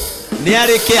mugima ni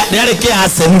arike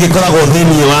asenge koragwo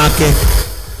thini wake.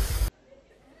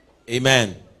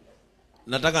 Amen.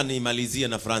 Nataka nimalizie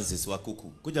na Francis wa Kuku.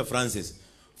 Kuja Francis.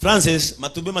 Francis,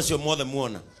 matumbe macio mothe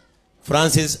muona.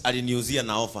 Francis aliniuzia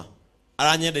na offer.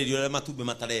 Aranyenderio ile matumbe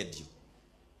mataredio.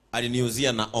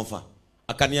 Aliniuzia na offer.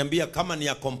 Akaniambia kama ni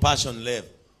ya compassion level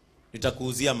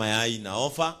nitakuuzia mayai na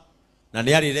offer. Na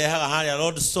ni alirehaga haria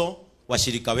Rodso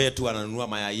washirika wetu wananunua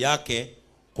mayai yake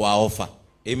kwa offer.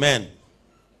 Amen.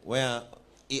 Where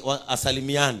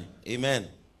asalimiane. Amen.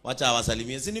 Wacha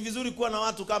awasalimie. Si ni vizuri kuwa na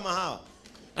watu kama hawa.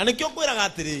 Na nikio kwiraga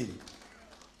atiriri.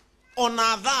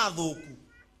 Ona thaa thuku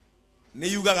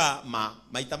ni yugaga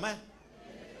maita maya.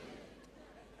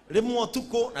 Rimwe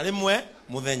tuko na rimwe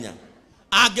muthenya.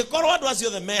 Angikorwo andu acio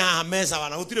the me haha mesa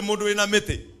wana gutire mundu wina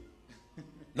miti.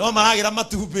 No maragira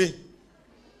matumbi.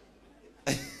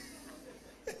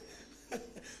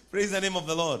 Praise the name of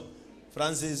the Lord.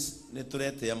 Francis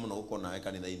niturete ya muno guko nawe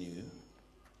kanitha-ini uyu.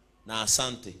 Na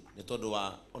asante ni tondu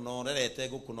wa onorerete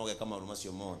gukunoge kama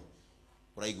macio mona.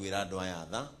 Uraiguira andu aya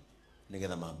tha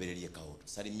nigetha mambiririe kaundu.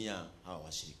 Salimia hawa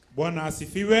washirika. Bwana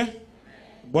asifiwe.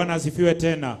 Bwana asifiwe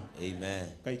tena.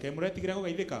 Amen. Kai muretigira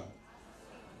kugaithika.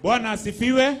 Bwana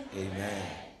asifiwe. Amen.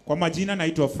 Kwa majina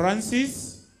naitwa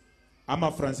Francis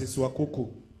ama Francis wa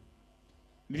Kuku.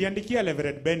 Niliandikia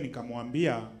Reverend Ben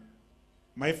nikamwambia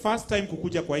my first time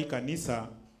kukuja kwa hii kanisa,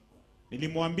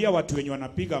 nilimwambia watu wenye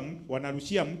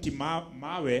wanarushia mti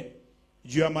mawe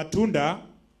juu ya matunda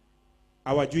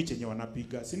hawajui chenye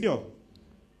wanapiga, si ndio?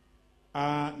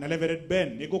 Na Reverend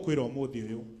Ben niko kwira umuthi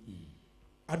uyu.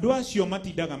 Andu acio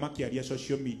matindaga makiaria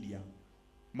social media.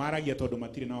 Maragia tondu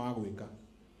matire na wagwika.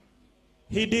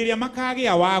 Hindi iria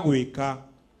makagia wagwika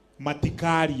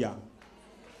matikaria.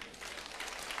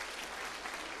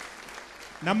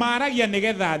 Na maragia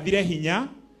nigetha thire hinya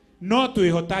no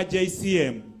twihota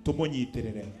JCM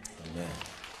tumunyitirire. Amen.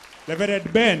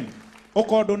 Reverend Ben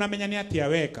ukondo namenya ni atia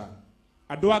weka.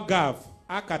 Andu a Gaf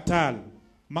akatal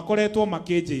makoretwo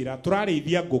makinjira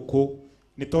turarithia nguku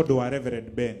ni tondu wa Reverend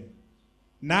Ben.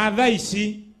 Na tha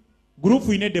ici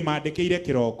grupu ine ndimandikire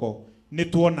kiroko ni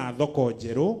tuona thoko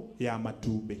njeru ya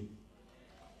matumbi.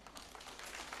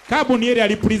 Kambuni ĩrĩa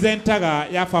representaga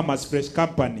ya Farmers Fresh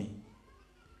Company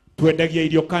twendagia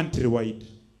irio countrywide.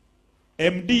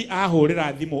 MD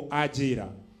ahurira thimu ajira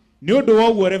ni undu wa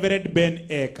uguo Reverend Ben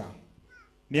eka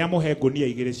ni amuhe ngunia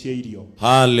igire cia irio.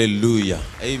 Hallelujah.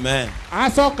 Amen.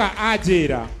 Acoka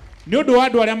ajira ni undu wa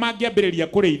andu aria mangiambiriria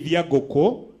kureithia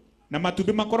nguku na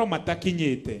matumbi makoro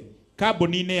matakinyite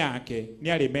kambuni-ini yake ni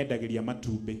ari mendagiria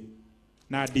matumbi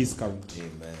na discount.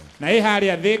 Amen. Na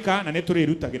haria thika na ni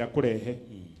turirutagira kurehe.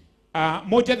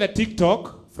 Moja the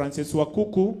TikTok Francis wa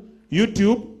Kuku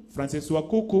YouTube Francis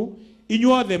Wakuku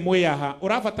inyuothe mwiyaha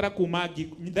urabatara kuma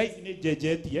thaici ni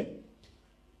jejetie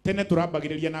tene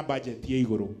turambagiriria na budget ya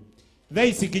iguru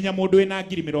thaici nginya mundu wina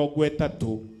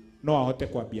 30,000 no ahote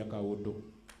kwambia kaundu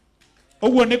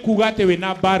uguo ni kuga ati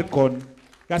wina balcony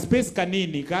ga space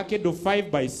kanini ga kindu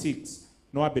 5x6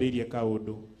 no ambiririe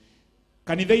kaundu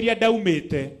kanitha iria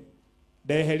ndaumite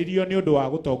ndeheririo ni undu wa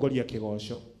gutongoria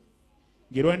kigoco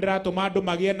ngirwo ndiratuma andu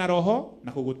magie na roho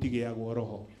na kugutigiagwo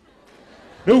roho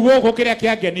riu guku kiria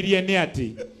kiangenirie ni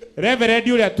ati reverend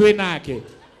uria twi nake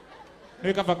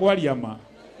ni kaba kwaria ma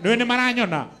ni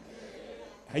maranyona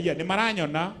haya ni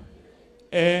maranyona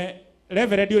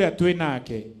reverend uria twi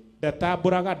nake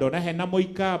ndatamburaga ndona hena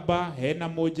muikamba hena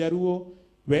mujaruo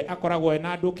we akoragwo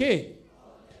ena andu ki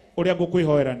uria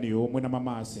ngukwihoera ni umwe na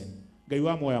mama Asen ngai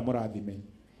wa moya murathime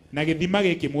na githima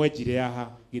giki mwenjire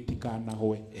aha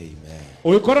gitikanahwe amen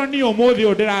ugikorwo ni umuthi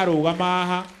ndirarugama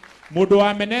aha mundu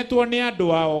wamenetwo ni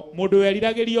andu ao mundu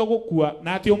weriragirio gukua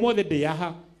na ati umuthi ndi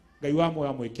aha ngai wa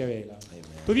moya mwike wega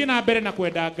tuthie na mbere na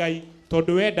kwenda ngai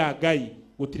tondu wenda ngai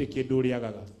gutire kindu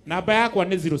uriagaga namba yakwa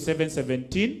ni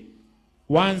 0717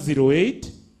 108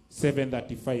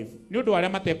 735 ni undu aria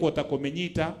matekuota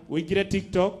kumenyita wingire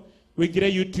TikTok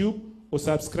wingire YouTube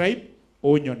usubscribe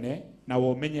unyone na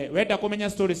womenye wenda kumenya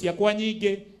stories yakwa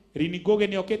nyingi Rini Goge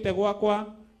ni okete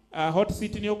gwakwa Hot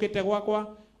Seat ni okete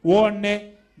gwakwa wone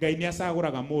ngai ni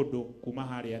acaguraga mundu kuma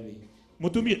haria thi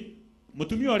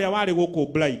mutumia uria wari guku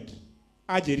blind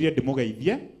anjirire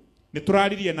ndimugeithie ni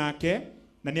turaririe nake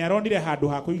na ni aronire handu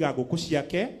ha kuiga nguku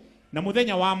ciake na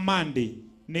muthenya wa Monday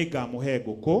ni ngamuhe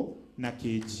nguku na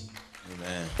keji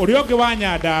amen uria ungi wa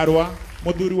Nyandarua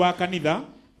muthuri wa kanitha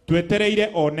twetereire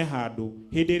one handu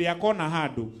hindi ria kona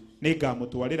handu ni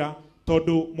ngamutwarira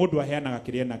tondu mundu aheanaga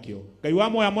kiria nakio ngai wa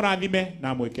moya murathime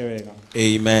na mwike wega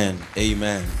amen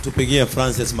amen tupigie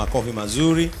Francis makofi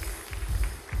mazuri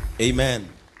amen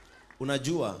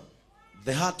unajua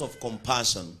the heart of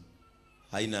compassion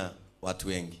haina watu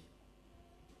wengi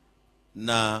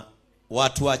na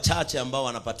watu wachache ambao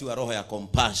wanapatiwa roho ya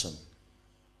compassion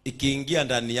ikiingia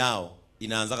ndani yao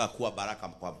inaanza kuwa baraka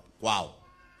kwao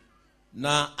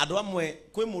na andu amwe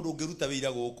kwi mundu ungiruta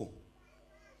wira guku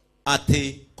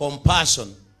ati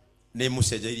compassion ni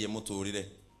musejairie muturire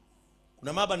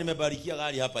kuna mama nimebarikia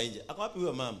gari hapa nje ako wapi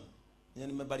huyo mama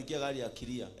nimebarikia gari ya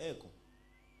kiria eko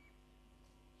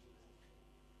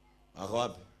ako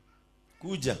wapi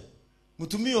kuja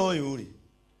mutumio huyu uri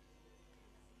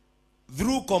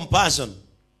through compassion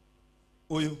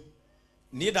uyu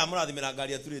ni ndamurathimira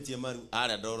ngari aturitie maru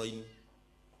aria ndoro-ini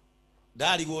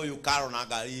ndari uyu karo na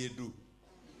ngari ndu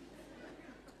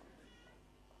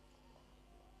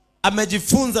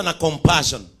amejifunza na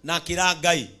compassion na kira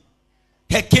ngai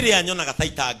hekiri anyona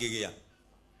gataita ngigia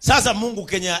sasa Mungu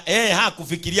Kenya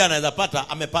hakufikiria anaweza pata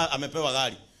amepewa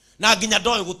gari na nginya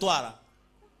ndoyo gutwara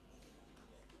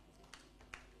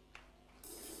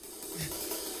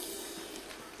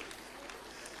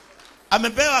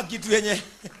amepewa kitu yenye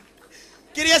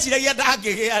kiria siragia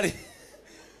ndangigia ri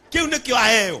kiu nikio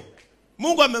aheo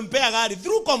Mungu amempea gari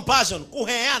through compassion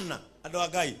kuheana andu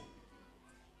agai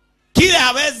kile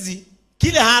hawezi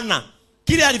kile hana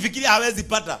kile alifikiria hawezi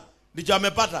pata ndicho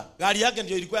amepata gari yake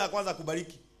ndio ilikuwa ya kwanza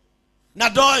kubariki na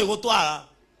doi gutwara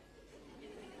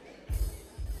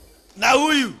na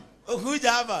huyu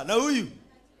ukuja hapa na huyu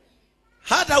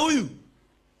hata huyu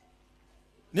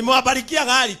nimewabarikia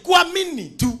gari kuamini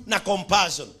tu na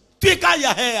compassion twika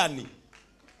ya heani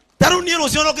taruni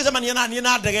rucio no kisema ni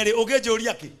na ndegere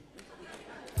ugejuria ki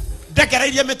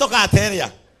ndekereirie mitoka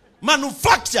ateria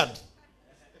manufactured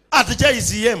at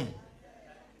JCM.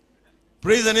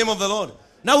 Praise the name of the Lord.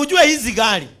 Na ujue hizi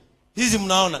gari hizi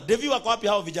mnaona Devi wako wapi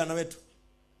hao vijana wetu?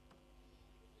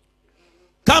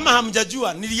 Kama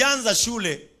hamjajua nilianza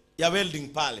shule ya welding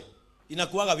pale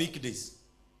inakuwaga weekdays.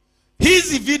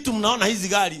 Hizi vitu mnaona hizi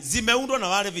gari zimeundwa na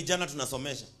wale vijana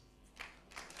tunasomesha.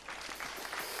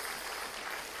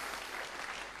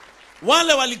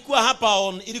 Wale walikuwa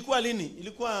hapa ilikuwa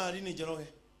lini Jeroge?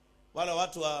 Wale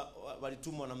watu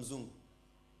walitumwa na mzungu.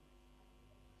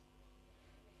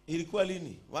 Ilikuwa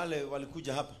lini? Wale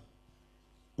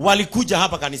walikuja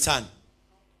hapa kanisani.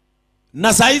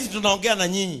 Na saa hizi tunaongea na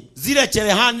nyinyi. Zile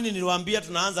cherehani niliwaambia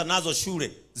tunaanza nazo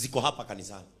shule ziko hapa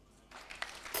kanisani.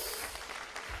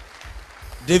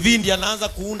 David anaanza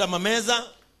kuunda mameza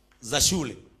za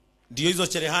shule. Ndio hizo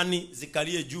cherehani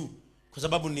zikalie juu kwa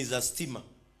sababu ni za stima.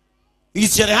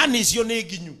 Hizo cherehani sio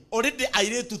neginyu. Already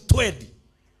airetu 20.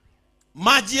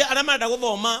 Maji alama ya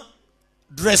guthoma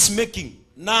dressmaking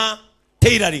na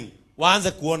tailoring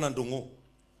waanze kuona ndungu.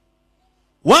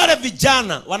 Wale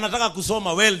vijana wanataka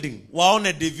kusoma welding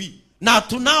waone Devi Na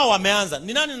tunao wameanza.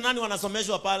 Ni nani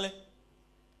wanasomeshwa pale?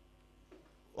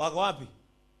 Wako wapi?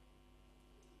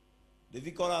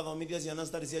 Devikora thomithia ciana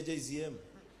stari cia JCM.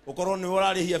 Ukorwo ni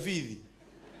urarihia fithi.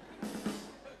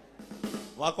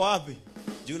 Wako wapi?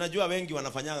 Juu unajua wengi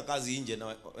wanafanyanga kazi nje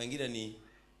na wengine ni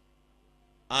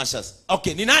ashas.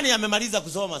 Okay, ni nani amemaliza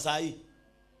kusoma saa hii?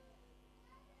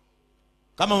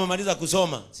 Kama umemaliza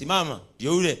kusoma, simama.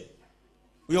 Ndio yule.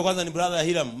 Huyo kwanza ni brother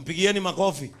Hiram, mpigieni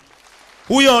makofi.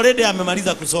 Huyo already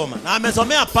amemaliza kusoma na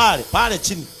amesomea pale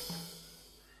chini.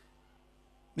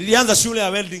 Nilianza shule ya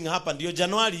welding hapa, ndio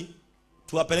Januari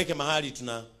tuwapeleke mahali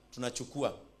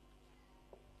tunachukua.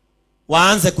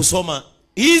 Waanze kusoma.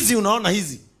 Hizi unaona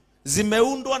hizi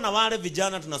zimeundwa na wale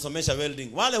vijana tunasomesha welding.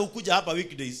 Wale hukuja hapa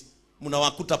weekdays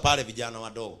mnawakuta pale vijana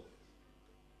wadogo.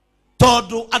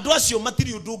 Todo andu acio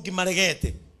matiri undu ungi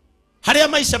maregete. Haria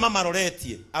maisha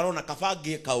mamaroretie arona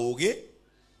kabangie kaugi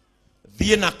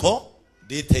thie nako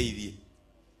nditeithie.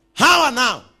 Hawa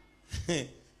nao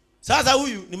sasa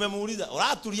huyu nimemuuliza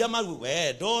uratulia maru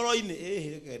we ndoro-ini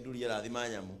reke ndurie rathima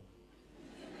nyamu.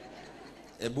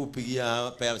 Ebu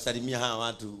pigia salimia hawa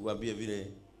watu waambie vile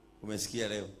umesikia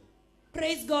leo.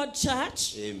 Praise God church.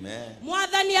 Amen.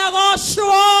 Mwathani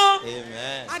agocwo.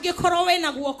 Amen. Agikorwo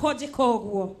wena guoko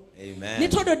njikoguo. Amen. Ni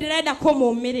tondu ndirenda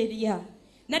kumumiriria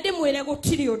na ndimwire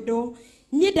gutiri undu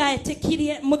nyi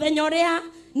ndaetikirie muthenya uria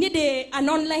ni ndi an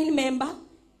online member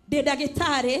ndi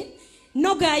ndagitari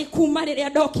no Ngai kuma riria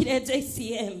ndokire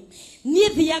JCM ni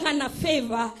thiaga na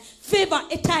favor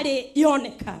itari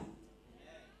yoneka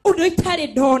undu itari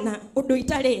ndona undu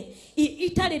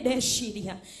itari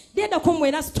ndeciria ndenda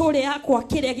kumwira story yakwa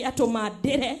kiria giatuma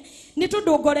ndire ni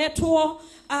tondu ngoretwo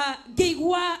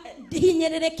ngĩigua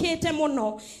hinyererekete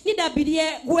muno ni ndambirie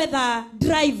gwetha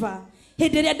driver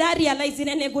hindi ria nda realize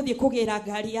ne nguthie kugira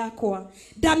ngari yakwa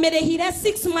ndamerehire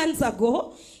 6 months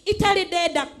ago itari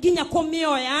ndenda nginya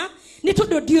kumioya ni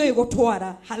tondu ndioi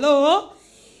gutwara. Hello,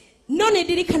 no ni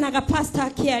ndirikanaga pastor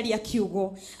akiaria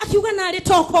kiugo akiuga na ri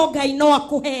toko Ngai no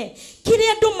akuhe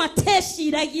kiria ndu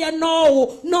mateciragia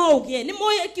no ugie ni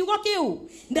moyo kiugo kiu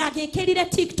ndagikirire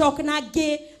TikTok na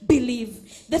believe.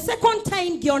 The second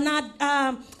time ngiona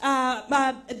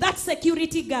that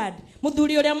security guard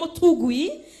muthuri uria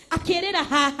mutugui akirira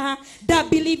haha da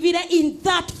believe in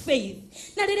that faith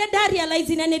na riria da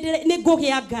realize ni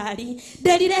ngugia ngari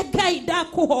nderire Ngai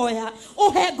ndakuhoya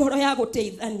uhe ngoro ya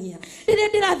guteithania riria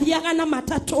ndirathiaga na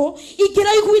matatu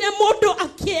ingiraiguire mundu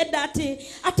akienda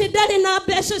ati ndari na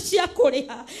mbeca cia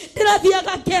kuriha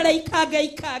ndirathiaga ngera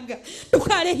ikanga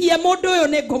ndukarehie mundu uyu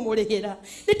ni ngumurigira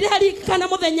ndirarikana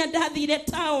muthenya ndathire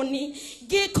taoni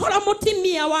ngikora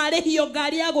mutimia warehio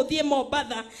ngari ya guthie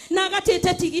Mombatha na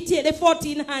agatite tigiti iri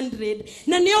 1400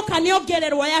 na nioka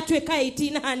niongererwa yatwika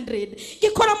 1800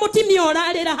 ngikora mutimia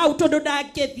orarira hau tondu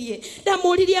ndangethie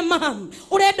ndamuririe mam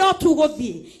urenda tu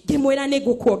guthie ngimwira ni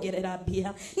ngukuongerera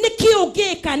mbia niki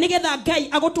ungika nigetha Ngai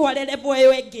agutwarere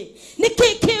boyo engi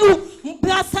niki kiu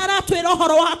mbasara twira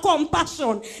horo wa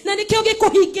compassion na niki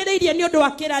ungikuhingiririe ni undu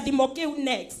wa kirathimo kiu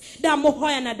next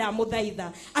ndamuhoya na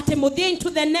ndamuthaitha ati muthie into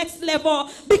the next level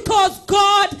because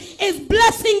God is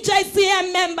blessing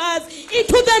JCM members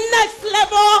into the next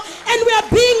level and we are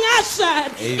being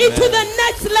ushered into the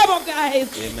next level, guys.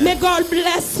 Amen. May God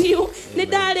bless you.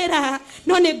 Nidarira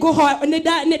no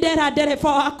nidera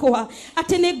dereva wakwa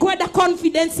ati nigwenda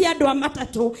confidence ya andũ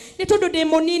matatu ni tondu ndi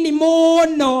munini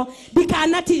muno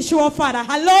ndikanatishwo fara.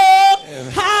 Hello.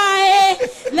 Hi,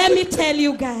 let me tell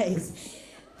you guys,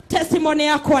 testimony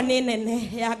yakwa ni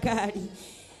nene ya ngari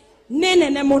ni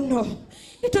nene muno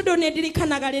ni tondu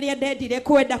nindirikanaga riria ndendire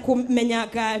kwenda kumenya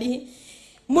ngari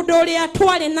mundu uria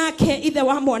twari nake ithe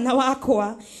wa mwana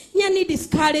wakwa nyani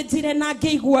discouraged na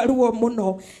ngeigua ruo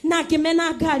muno na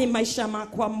ngimena ngari maisha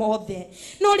makwa mothe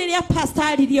no riria pastor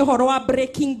aririe horo wa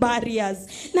breaking barriers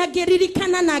na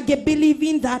ngiririkana na believe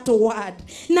in that word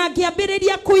na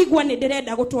ngiambiriria kuigua ni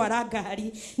ndirenda gutwara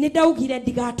ngari ni ndaugire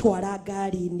ndigatwara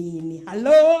ngari nini.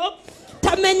 Hello,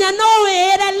 tamenya no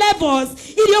were levels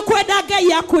ili kwenda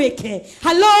Ngai akwike.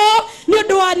 Hello, ni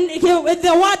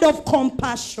the word of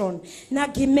compassion na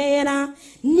ngimera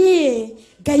nie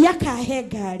Ngai akahe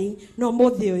ngari no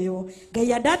muthi uyu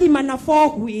Ngai ndathima na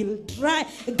 4 wheel drive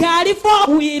ngari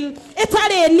 4 wheel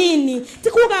etare nini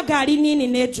tikuga ngari nini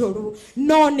ne njuru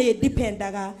no ni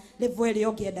dependaga level ile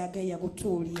ongienda Ngai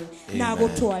aguturie na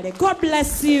agutware. God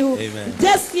bless you.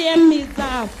 JCM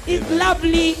is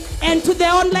lovely, and to the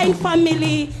online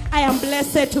family I am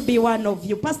blessed to be one of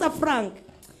you. Pastor Frank,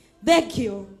 thank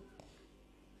you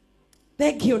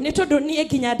ni tondu nie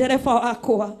nginya ndereba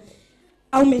wakwa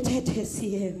aumete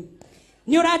JCM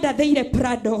ni uranda theire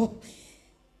Prado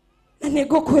na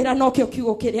nĩngũkwĩra nokĩo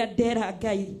kiugo kĩrĩa ndera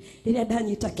Ngai rĩrĩa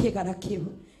ndanyita kĩgara kĩu.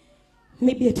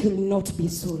 Maybe it will not be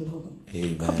so long.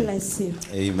 Amen. God bless you.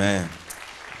 Amen.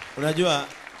 Unajua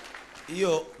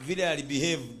hiyo vile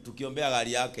alibehave tukiombea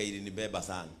gari yake ilinibeba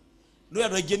sana. Ndio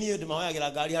ndo ingenie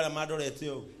ndimahoyagira gari hala madorete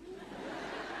yo.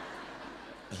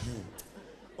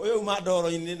 Oyo madoro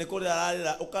ni kuri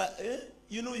ararira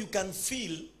you know you can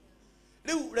feel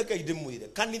riu reka idimwire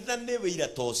kanitha ni wira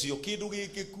tocio kindu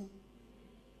gikiku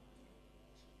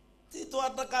ti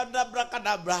twataka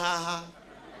dabra haha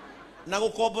na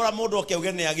gukombora mundu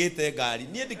okeuge ni agite ngari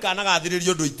nie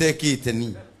ndikanagathiririo ndu itekite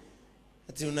ni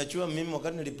ati unachua mimi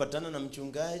wakati nilipatana na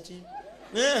mchungaji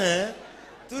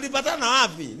tulipatana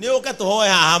wapi ni ukatuhoe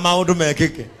haha maundu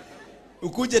mekike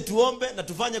ukuje tuombe na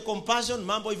tufanye compassion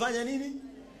mambo ifanye nini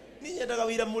ninyi ndaga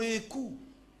wira muriku.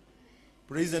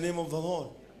 Praise the name of the Lord.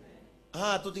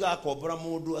 Tutigakombora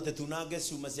mundu ati tunange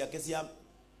ciuma ciake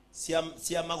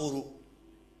cia maguru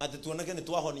ati tuoneke ni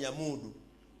twahonia mundu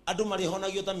andu mari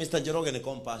honagio ta Mr. Njoroge ni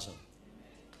compassion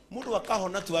mundu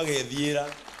akahona tu agethiira.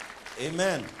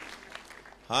 Amen.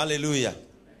 Hallelujah.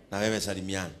 Na wewe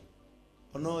salimiana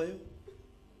onoyo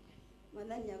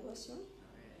Madanya goso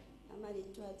amali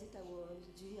twazita wo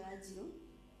juu ya ajiro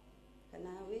kana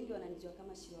wengi wananijua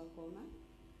kama si wakoma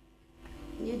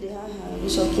nide haha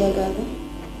gucokia ngatho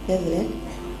Reverend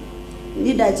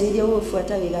ndidajirie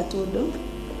gufuata wega tundu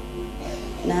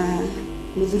na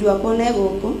muthuri wakwa ne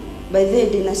guku by the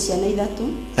way na ciana ithatu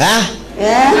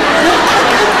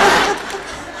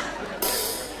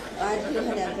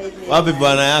wapi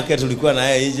bwana yake tulikuwa na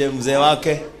yeye nje mzee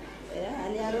wake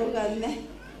ani arugame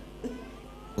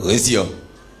Uizio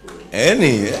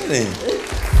eni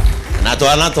na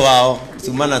twana twao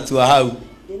tumana tu hau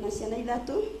ndina ciana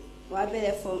ithatu wa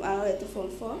mbere form aroetu form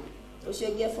 4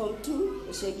 ucio form 2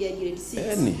 ucio grade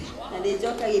 6 na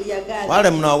ndijokagiria ngari wale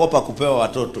mnaogopa kupewa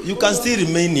watoto you can still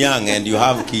remain young and you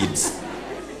have kids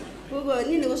kugo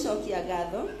nini gucokia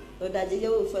ngatho ndanjirie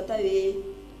gufuata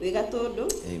wega tundu.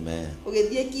 Amen.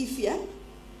 Ugithie kifia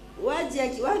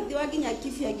waginya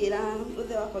kifia gira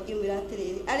uthe wakwa ngimwira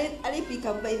atiriri ari pick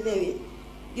up by the way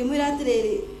ngimwira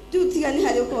atiriri tutigani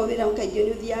hari uko wira ukaigio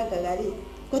ni uthianga ri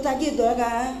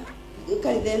kutanginduraga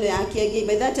kanitheno ya Kienge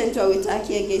by that time twawita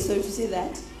Kienge, sorry to say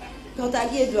that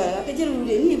kutanginduraga kajiru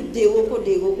ni ndiguko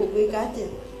gwika ate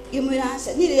ngimwira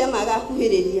aca ni riria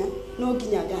magakuhiriria no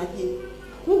nginya ngathie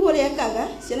kugo rekaga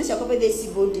ciana ciakwa by the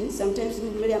boarding sometimes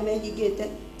riria mehingite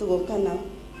tugoka nao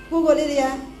kugo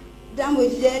riria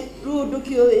ndamwirire rundu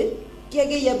kiuwe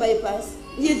Kienge bypass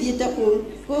nie thiete ku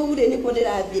ure ni ko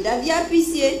ndirathie ndathia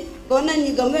PCA kona ni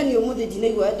ngamwe ni umuthi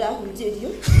ndinaigua ndahunjirio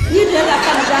ni ndenda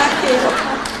kanitha akiro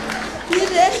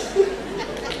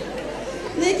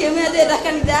ni kemwe ndenda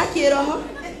kanitha akiroho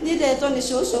ni ndetwo ni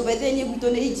shosho bethe nyi guto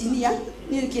ni engineer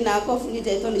ni kina kofu ni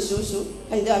ndetwo ni shosho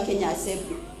kanitha wa Kenya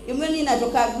Assembly imwe ni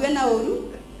natoka gwe na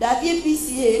uru ndathie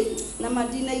PCA na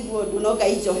madina igwondo no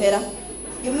Ngai njohera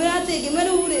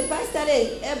gimwira ure pastor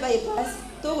bypass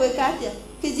tugwika atia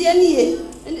kijie nie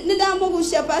ni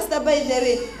ndamugucia pastor by the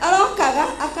way arokaga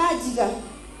akajiga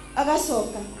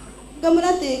agacoka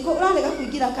ngamura ti ko urarega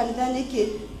kuingira kanitha niki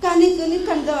ni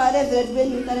kanitha wa Reverend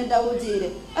Ben ndarenda unjire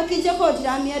akija ko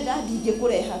ndiramienda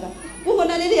ndingikurehaga kuko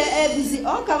na riria busy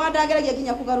okaga ndageragia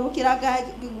nginya kugarukira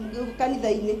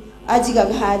kanitha-ini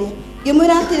ajigaga haria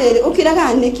ngimwira atiriri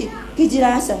ukiraga niki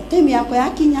kijiraca time yako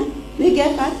yakinya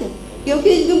ningeka atia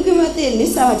Gimkimate ni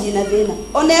sawa jina thina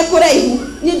ona ekuraihu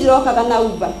ni ndirokaga na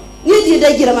uba ni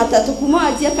ndindaingira matatu kuma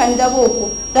ajia kanitha guku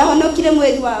ndahonokire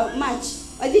mweri wa March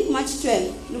I think March 12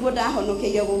 niguo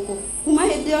ndahonokeire guku kuma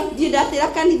hindio ndindatira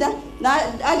kanitha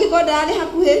na agikorwo ari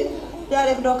hakuhi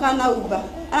ndari ndoka na uba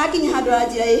arakinya handu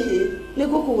aranjira ihi ni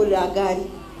gukugurira ngari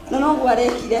na no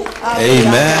gwarekire amen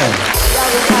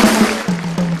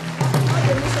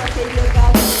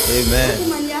amen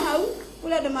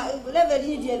level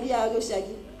ni dia bia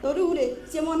gucagi toru ure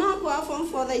ciemona kwa form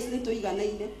 4 tha ici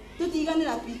tuiganaine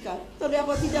tutiganira pika toru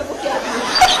yako tija gukia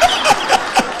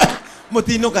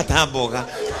mutino katamboga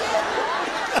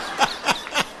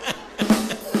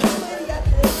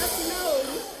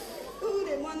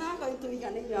ure mwana ka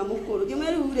tuiganaine wa mukuru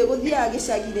gimeru ure guthia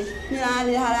gicagire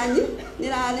nirane haranyi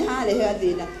nirane hare he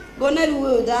athina bona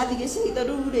ruo ndathi gicagi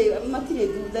toru ure matire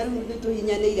thutha ru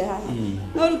tuhinyanire haha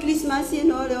no ru Christmas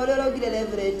ino ore rogire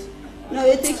Reverend no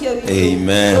etekio witu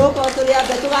amen roko tuli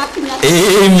abe tugakinya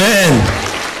amen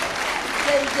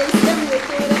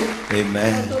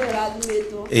amen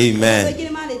amen segire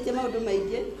marete maundu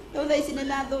maingi tha ici ni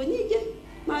na tho nyingi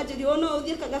majiri ono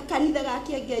uthie kaga kanitha ga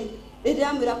Kienge rĩrĩa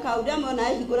amwĩra kau ndamona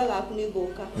hingũra gaku nĩ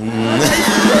ngũka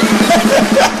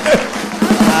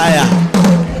haya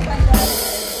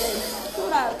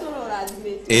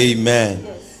Amen.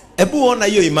 Ebu ona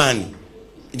hiyo imani.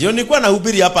 Ndio nilikuwa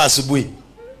nahubiri hapa asubuhi.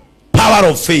 Power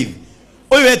of faith.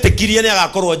 Oyo etekirie ni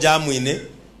agakorwo jamu-ini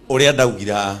uria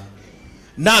ndaugira.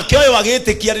 Na kioyo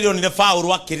agitekia riro ni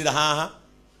Paulo akirira haha.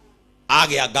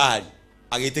 Agia ngari.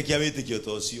 Agitekia witikio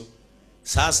to cio.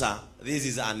 Sasa this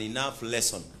is an enough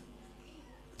lesson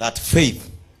that faith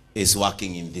is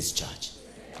working in this church.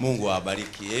 Mungu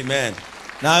awabariki. Amen.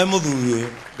 Nawe muthuri uyu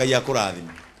Ngai akurathime.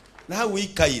 Na hau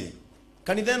ikaire.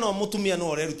 Kanitha no mutumia no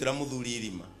orerutira muthuri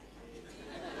irima.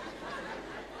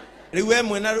 Riu we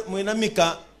mwena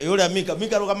Mika, yule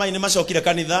Mika rugamaini mashokire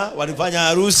kanitha, walifanya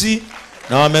harusi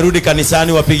na wamerudi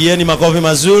kanisani, wapigieni makofi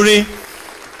mazuri.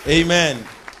 Amen.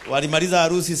 Walimaliza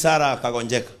harusi, Sara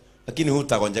akagonjeka, lakini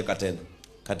hutagonjeka tena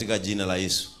katika jina la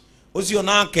Yesu. Ucio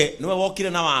nake niwe wokire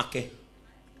na wake.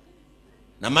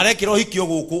 Na marekiro hikio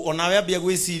guku onawe ambia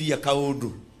gwiciria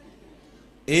kaundu.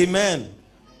 Amen.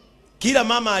 Kila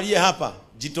mama aliye hapa,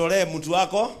 jitolee mtu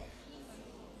wako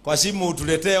kwa simu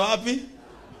utuletee wapi?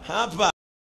 Hapa.